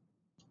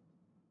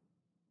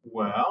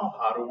 Well,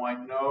 how do I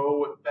know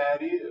what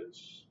that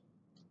is?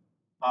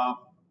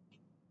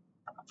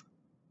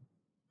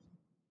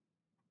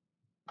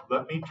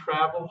 Let me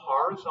travel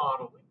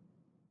horizontally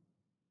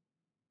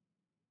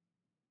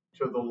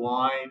to the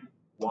line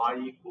y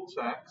equals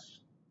x.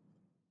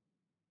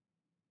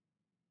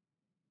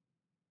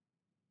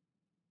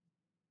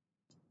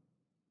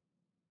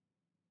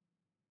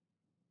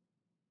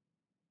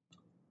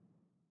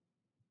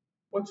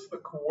 What's the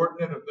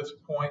coordinate of this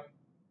point?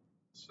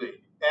 Let's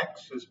see,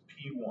 x is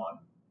P1.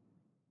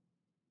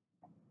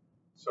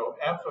 So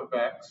f of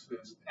x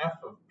is f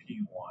of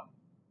P1.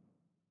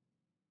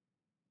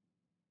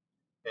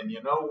 And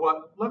you know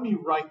what? Let me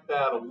write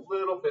that a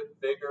little bit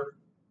bigger.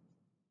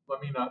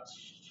 Let me not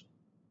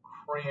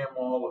cram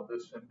all of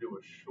this into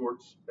a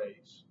short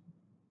space.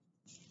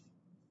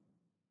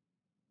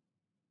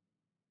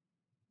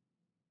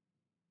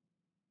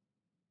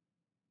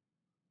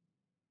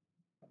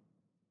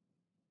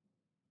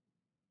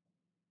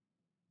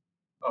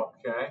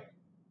 Okay,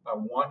 I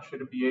want you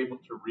to be able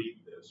to read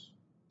this.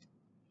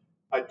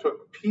 I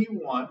took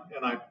P1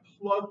 and I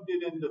plugged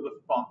it into the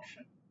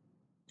function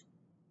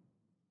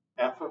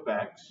f of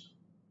x.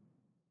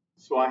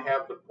 So I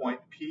have the point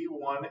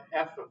P1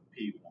 f of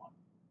P1.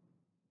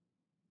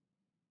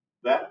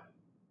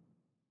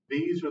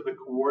 These are the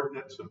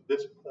coordinates of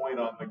this point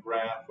on the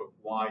graph of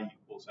y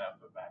equals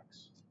f of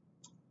x.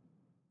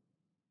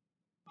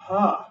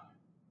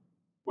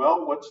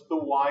 Well, what's the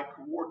y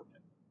coordinate?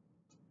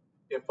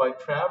 If I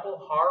travel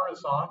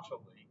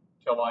horizontally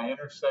till I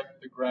intersect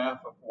the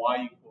graph of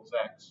y equals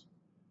x,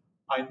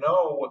 I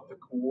know what the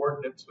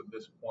coordinates of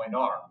this point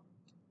are.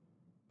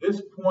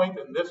 This point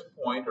and this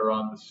point are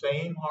on the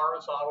same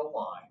horizontal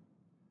line,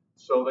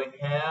 so they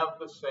have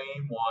the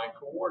same y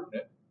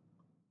coordinate,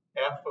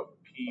 f of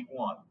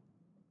P1.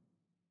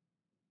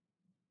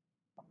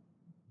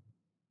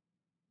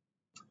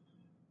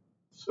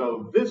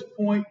 So this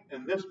point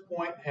and this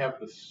point have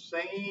the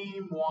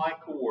same y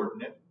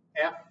coordinate,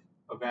 f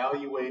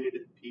evaluated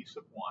at P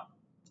sub 1.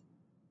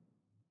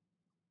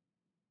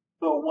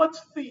 So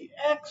what's the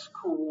x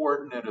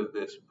coordinate of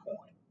this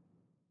point?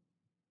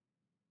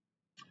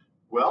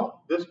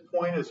 Well, this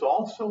point is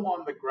also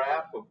on the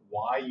graph of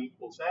y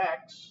equals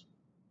x.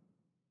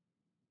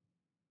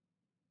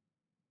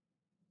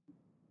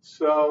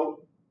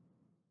 So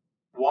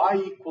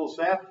y equals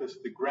f is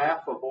the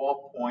graph of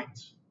all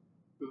points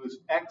whose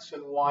x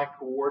and y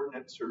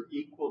coordinates are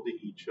equal to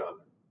each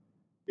other.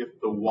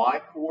 If the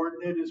y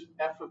coordinate is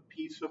f of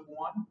p sub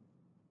 1,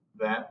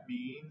 that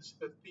means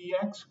that the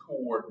x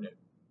coordinate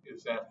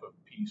is f of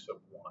p sub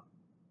 1.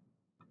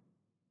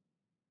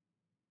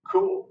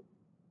 Cool.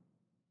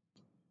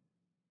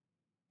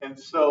 And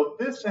so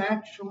this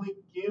actually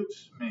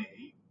gives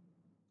me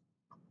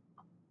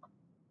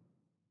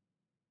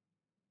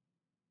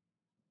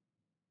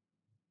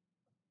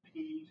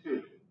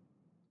P2,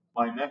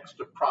 my next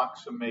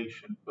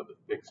approximation for the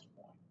fixed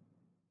point.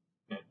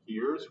 And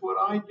here's what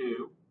I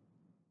do.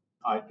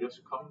 I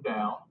just come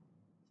down,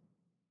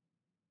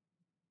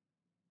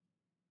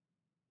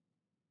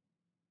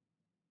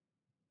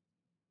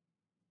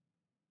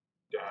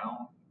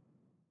 down,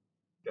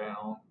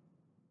 down,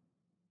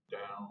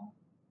 down,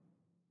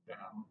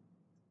 down,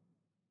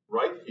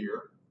 right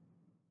here.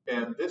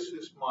 And this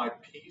is my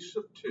P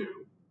sub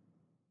 2,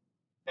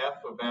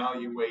 f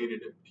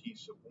evaluated at P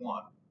sub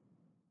 1.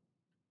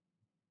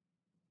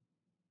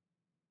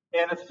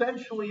 And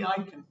essentially,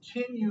 I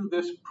continue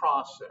this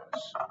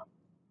process.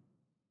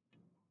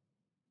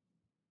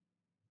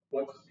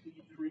 What's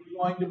P3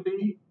 going to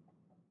be?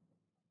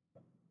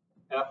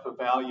 F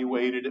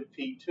evaluated at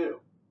P2.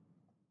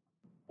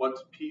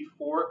 What's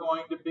P4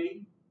 going to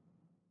be?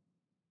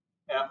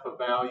 F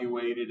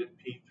evaluated at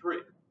P3.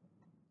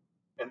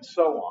 And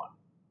so on.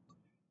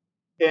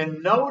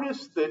 And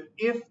notice that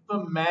if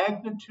the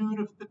magnitude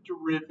of the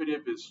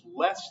derivative is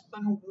less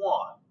than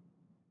 1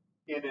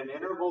 in an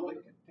interval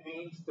that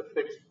contains the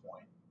fixed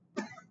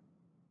point,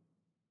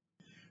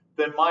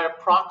 then my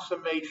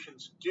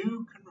approximations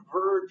do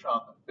converge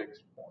on the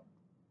fixed point.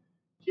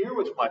 Here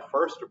was my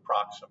first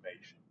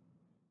approximation,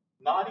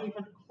 not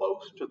even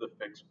close to the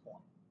fixed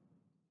point.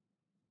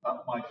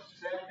 My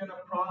second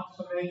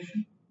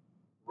approximation,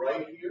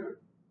 right here,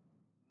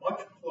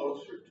 much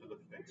closer to the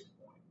fixed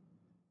point.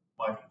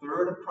 My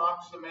third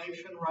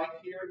approximation right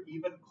here,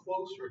 even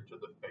closer to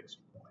the fixed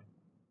point.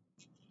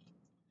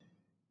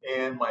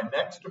 And my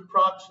next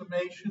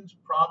approximation is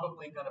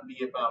probably going to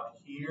be about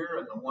here,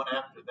 and the one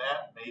after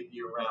that maybe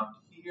around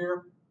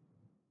here.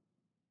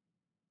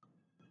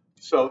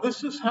 So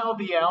this is how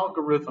the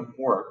algorithm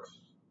works,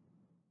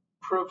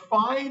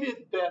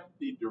 provided that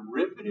the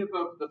derivative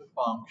of the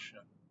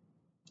function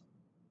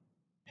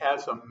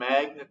has a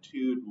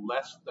magnitude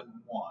less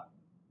than 1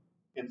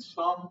 in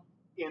some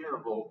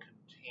interval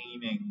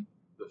containing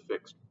the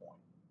fixed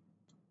point.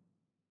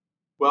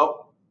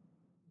 Well,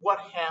 what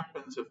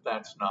happens if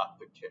that's not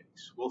the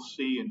case? We'll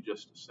see in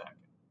just a second.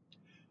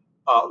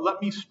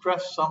 Let me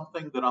stress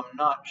something that I'm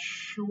not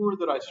sure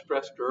that I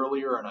stressed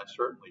earlier, and I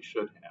certainly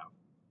should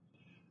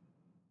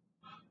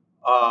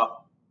have.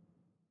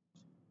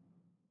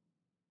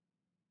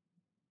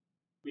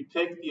 We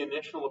take the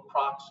initial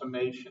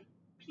approximation,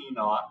 P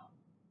naught,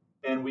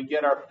 and we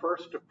get our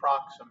first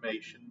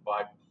approximation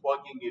by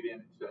plugging it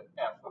into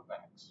f of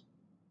x.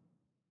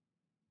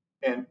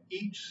 And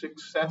each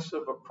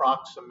successive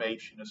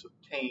approximation is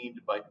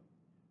obtained by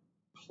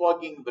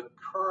plugging the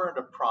current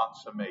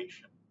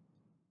approximation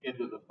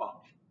into the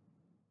function.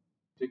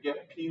 To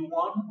get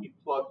P1, we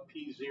plug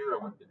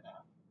P0 into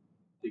f.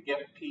 To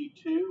get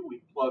P2, we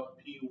plug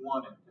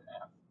P1 into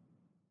f.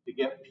 To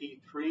get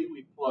P3,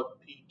 we plug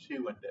P2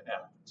 into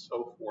f, and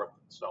so forth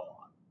and so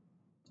on.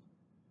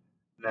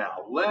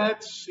 Now,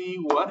 let's see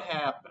what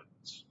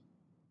happens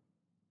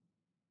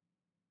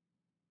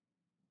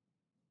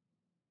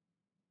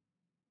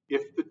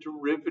if the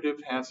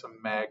derivative has a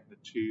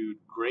magnitude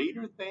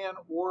greater than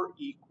or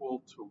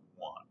equal to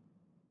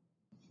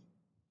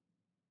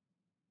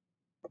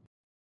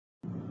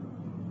 1.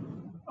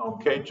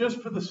 Okay,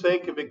 just for the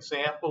sake of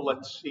example,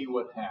 let's see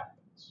what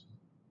happens.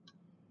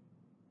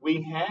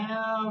 We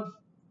have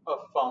a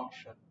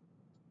function,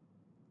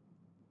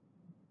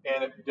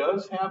 and it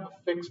does have a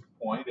fixed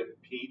point at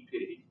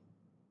PP.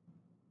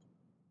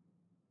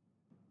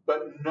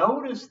 But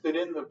notice that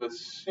in the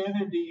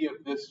vicinity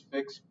of this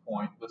fixed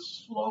point, the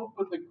slope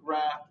of the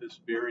graph is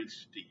very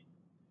steep.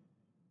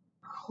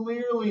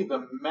 Clearly,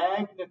 the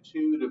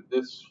magnitude of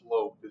this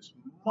slope is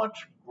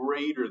much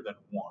greater than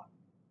 1.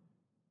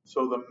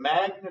 So the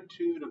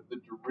magnitude of the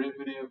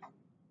derivative,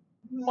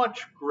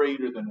 much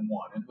greater than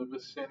 1 in the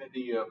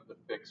vicinity of the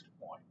fixed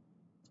point.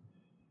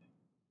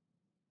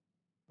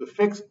 The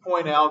fixed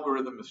point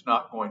algorithm is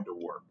not going to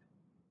work.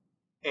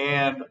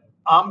 And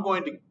I'm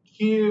going to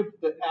give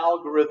the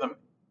algorithm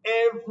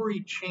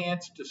every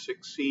chance to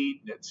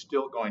succeed, and it's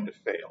still going to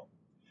fail.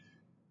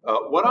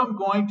 What I'm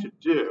going to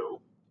do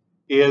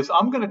is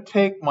I'm going to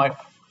take my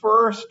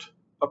first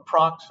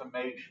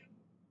approximation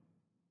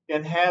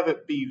and have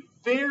it be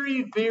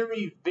very,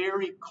 very,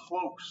 very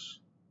close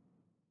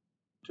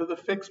to the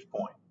fixed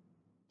point.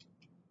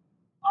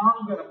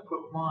 I'm going to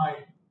put my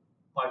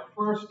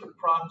first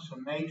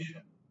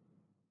approximation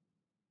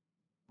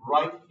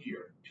right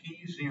here,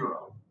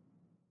 P0.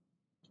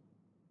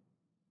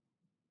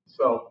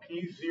 So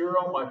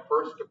P0, my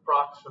first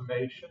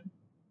approximation.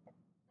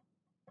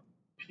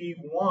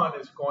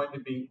 P1 is going to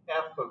be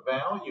F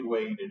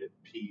evaluated at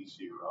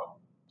P0.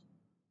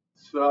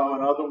 So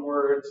in other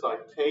words, I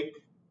take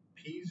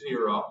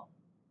P0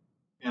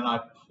 and I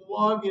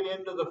plug it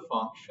into the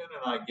function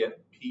and I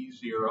get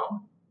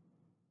P0,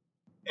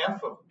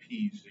 F of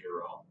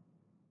P0.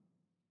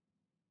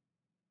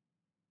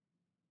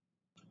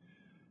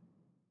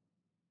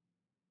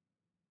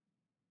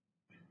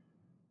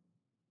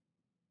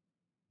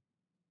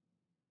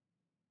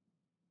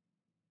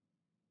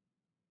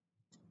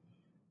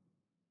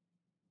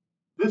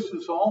 This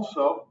is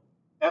also,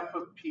 F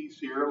of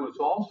P0 is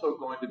also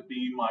going to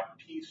be my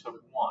P sub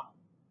 1.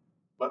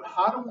 But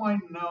how do I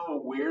know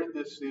where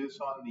this is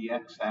on the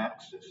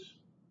x-axis?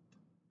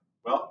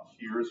 Well,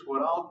 here's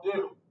what I'll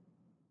do.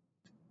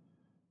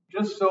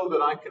 Just so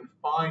that I can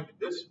find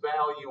this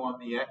value on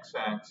the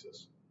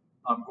x-axis,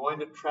 I'm going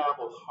to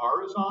travel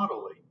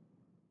horizontally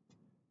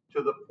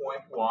to the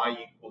point y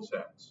equals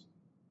x.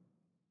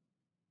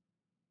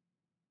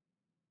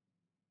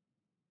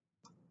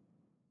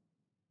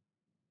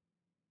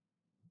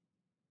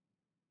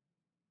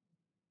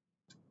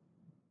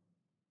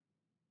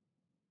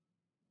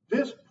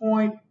 This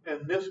point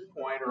and this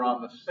point are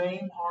on the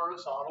same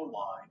horizontal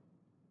line,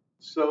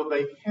 so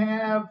they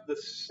have the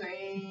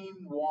same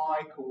y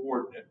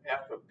coordinate,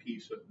 f of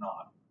p sub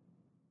naught.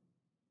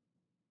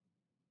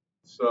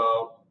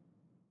 So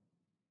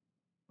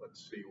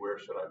let's see, where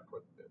should I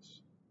put this?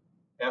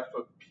 F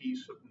of p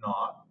sub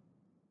naught,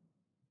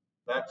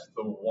 that's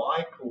the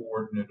y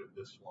coordinate of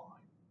this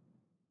line,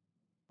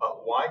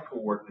 y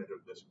coordinate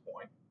of this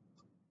point.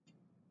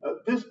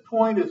 This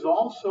point is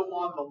also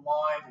on the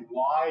line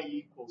y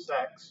equals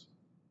x,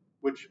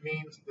 which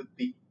means that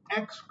the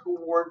x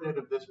coordinate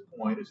of this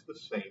point is the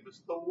same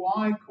as the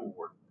y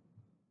coordinate.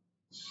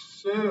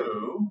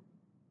 So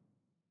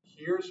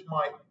here's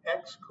my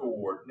x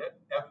coordinate,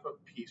 f of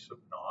p sub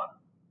naught.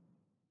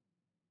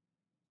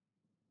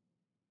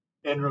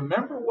 And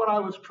remember what I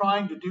was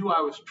trying to do?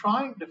 I was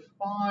trying to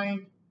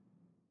find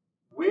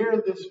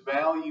where this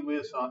value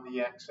is on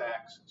the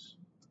x-axis.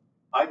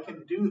 I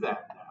can do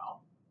that now.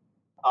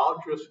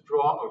 I'll just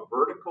draw a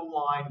vertical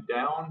line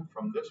down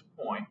from this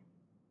point.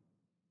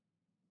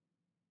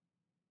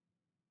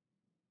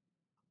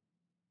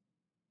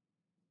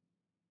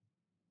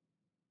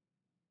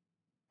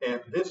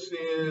 And this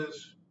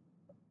is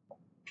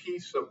P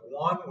sub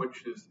 1,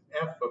 which is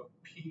f of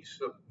P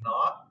sub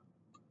naught.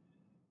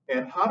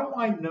 And how do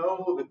I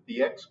know that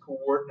the x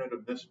coordinate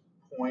of this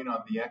point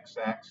on the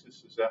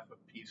x-axis is f of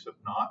P sub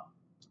naught?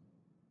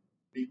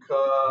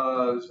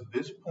 Because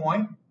this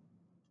point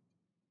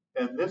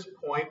and this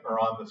point are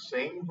on the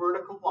same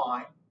vertical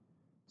line,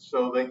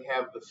 so they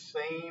have the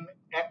same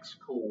x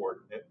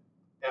coordinate,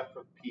 f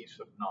of P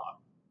sub naught.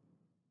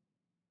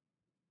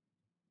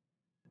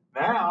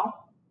 Now,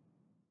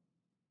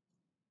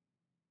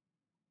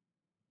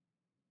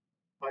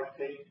 I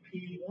take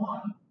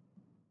P1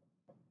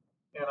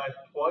 and I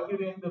plug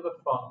it into the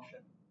function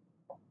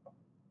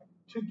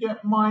to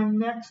get my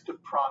next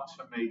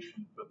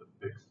approximation for the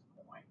fixed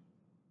point.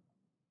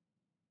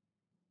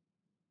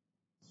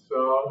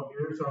 So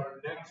here's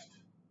our next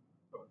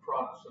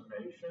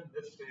approximation.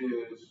 This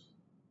is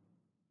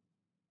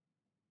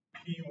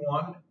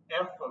P1,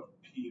 f of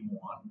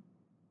P1.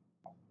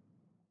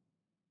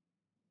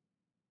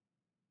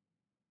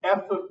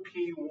 F of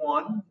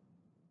P1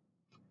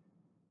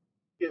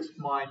 is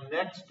my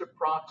next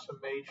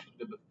approximation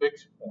to the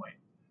fixed point.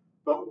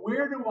 But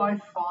where do I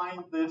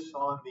find this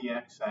on the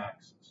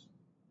x-axis?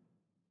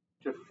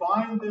 To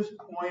find this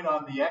point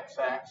on the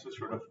x-axis,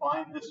 or to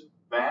find this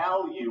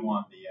value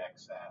on the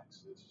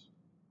x-axis,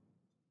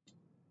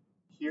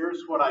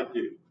 here's what I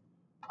do.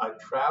 I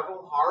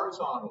travel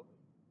horizontally.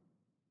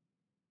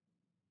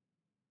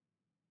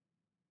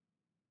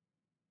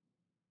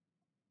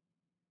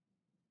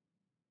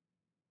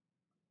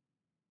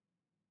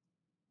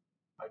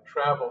 I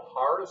travel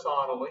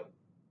horizontally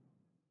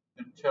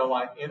until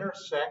I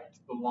intersect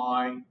the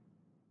line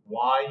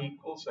y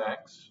equals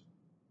x.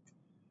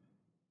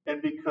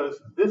 And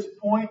because this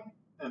point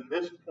and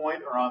this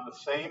point are on the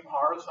same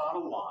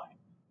horizontal line,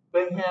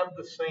 they have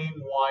the same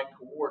y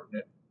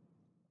coordinate,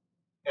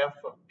 f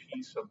of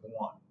p sub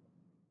 1.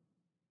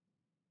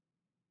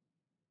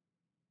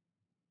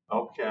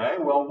 Okay,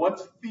 well,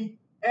 what's the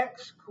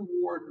x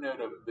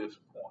coordinate of this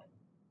point?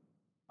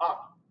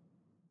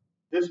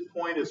 This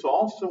point is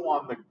also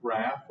on the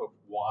graph of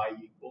y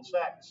equals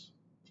x.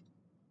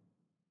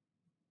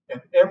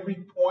 And every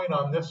point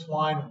on this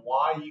line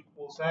y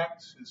equals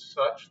x is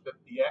such that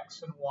the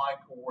x and y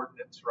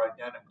coordinates are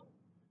identical.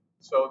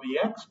 So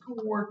the x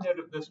coordinate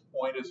of this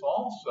point is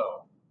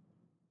also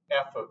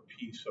f of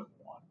p sub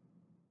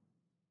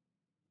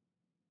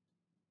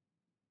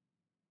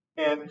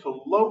 1. And to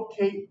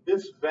locate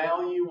this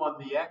value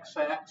on the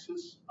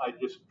x-axis, I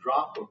just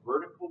drop a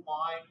vertical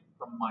line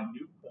from my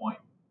new point.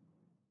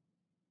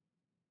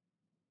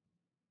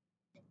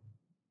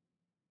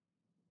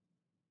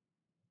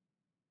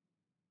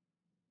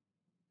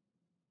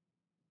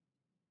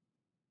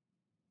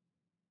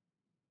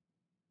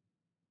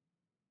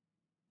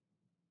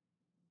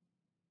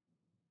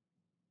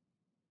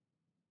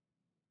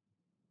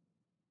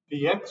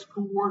 The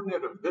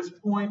x-coordinate of this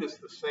point is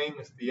the same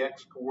as the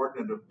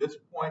x-coordinate of this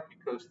point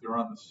because they're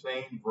on the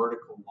same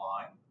vertical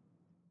line.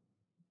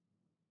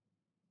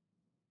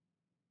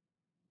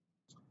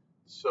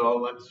 So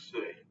let's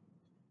see.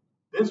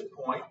 This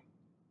point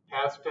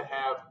has to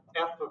have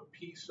f of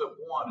p sub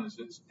 1 as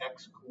its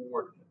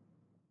x-coordinate.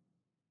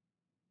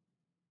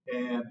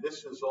 And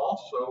this is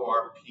also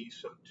our p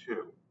sub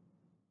 2.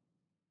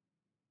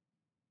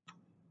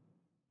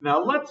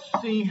 Now let's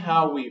see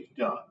how we've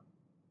done.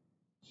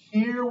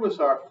 Here was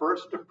our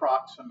first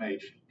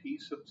approximation, p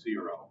sub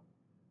 0,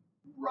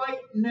 right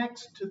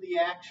next to the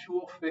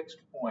actual fixed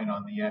point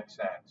on the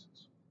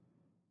x-axis.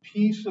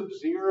 P sub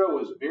 0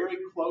 is very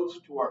close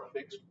to our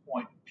fixed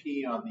point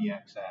p on the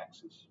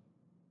x-axis.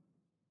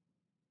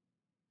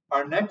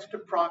 Our next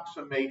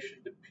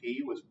approximation to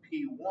p was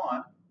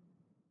p1,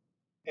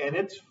 and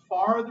it's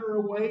farther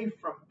away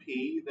from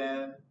p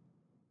than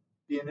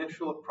the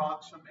initial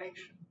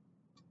approximation.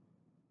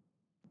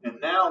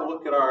 And now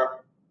look at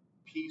our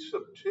p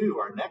sub 2,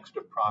 our next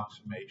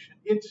approximation.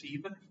 It's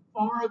even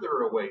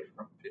farther away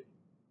from p.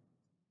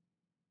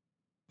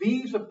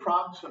 These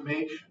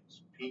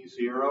approximations,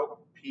 p0,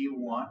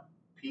 p1,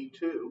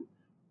 p2,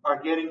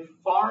 are getting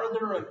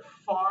farther and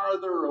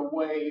farther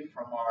away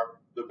from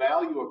the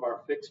value of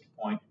our fixed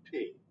point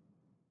p.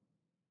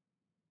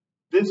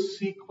 This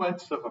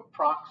sequence of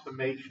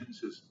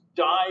approximations is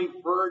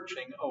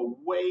diverging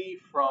away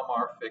from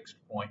our fixed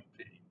point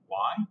p.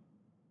 Why?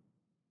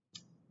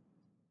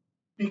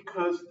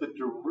 Because the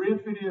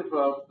derivative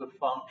of the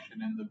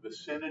function in the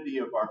vicinity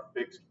of our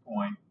fixed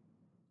point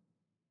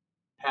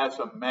has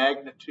a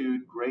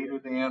magnitude greater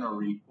than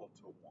or equal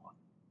to 1.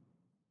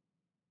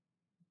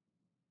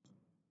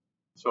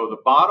 So the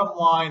bottom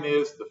line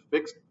is the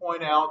fixed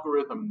point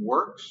algorithm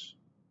works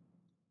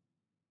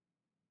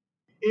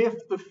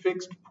if the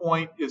fixed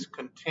point is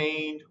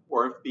contained,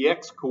 or if the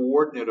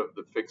x-coordinate of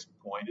the fixed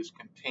point is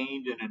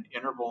contained in an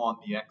interval on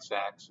the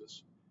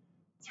x-axis,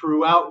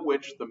 throughout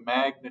which the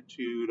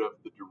magnitude of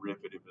the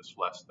derivative is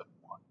less than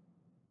 1.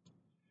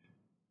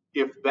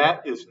 If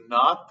that is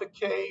not the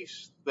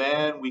case,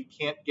 then we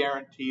can't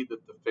guarantee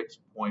that the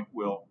fixed point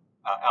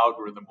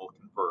algorithm will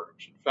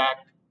converge. In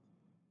fact,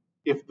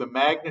 if the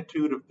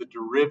magnitude of the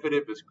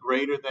derivative is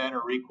greater than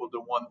or equal to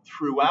 1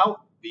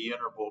 throughout the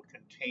interval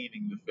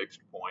containing the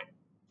fixed point,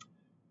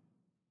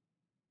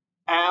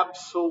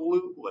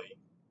 absolutely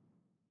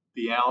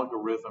the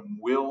algorithm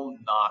will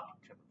not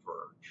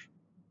converge.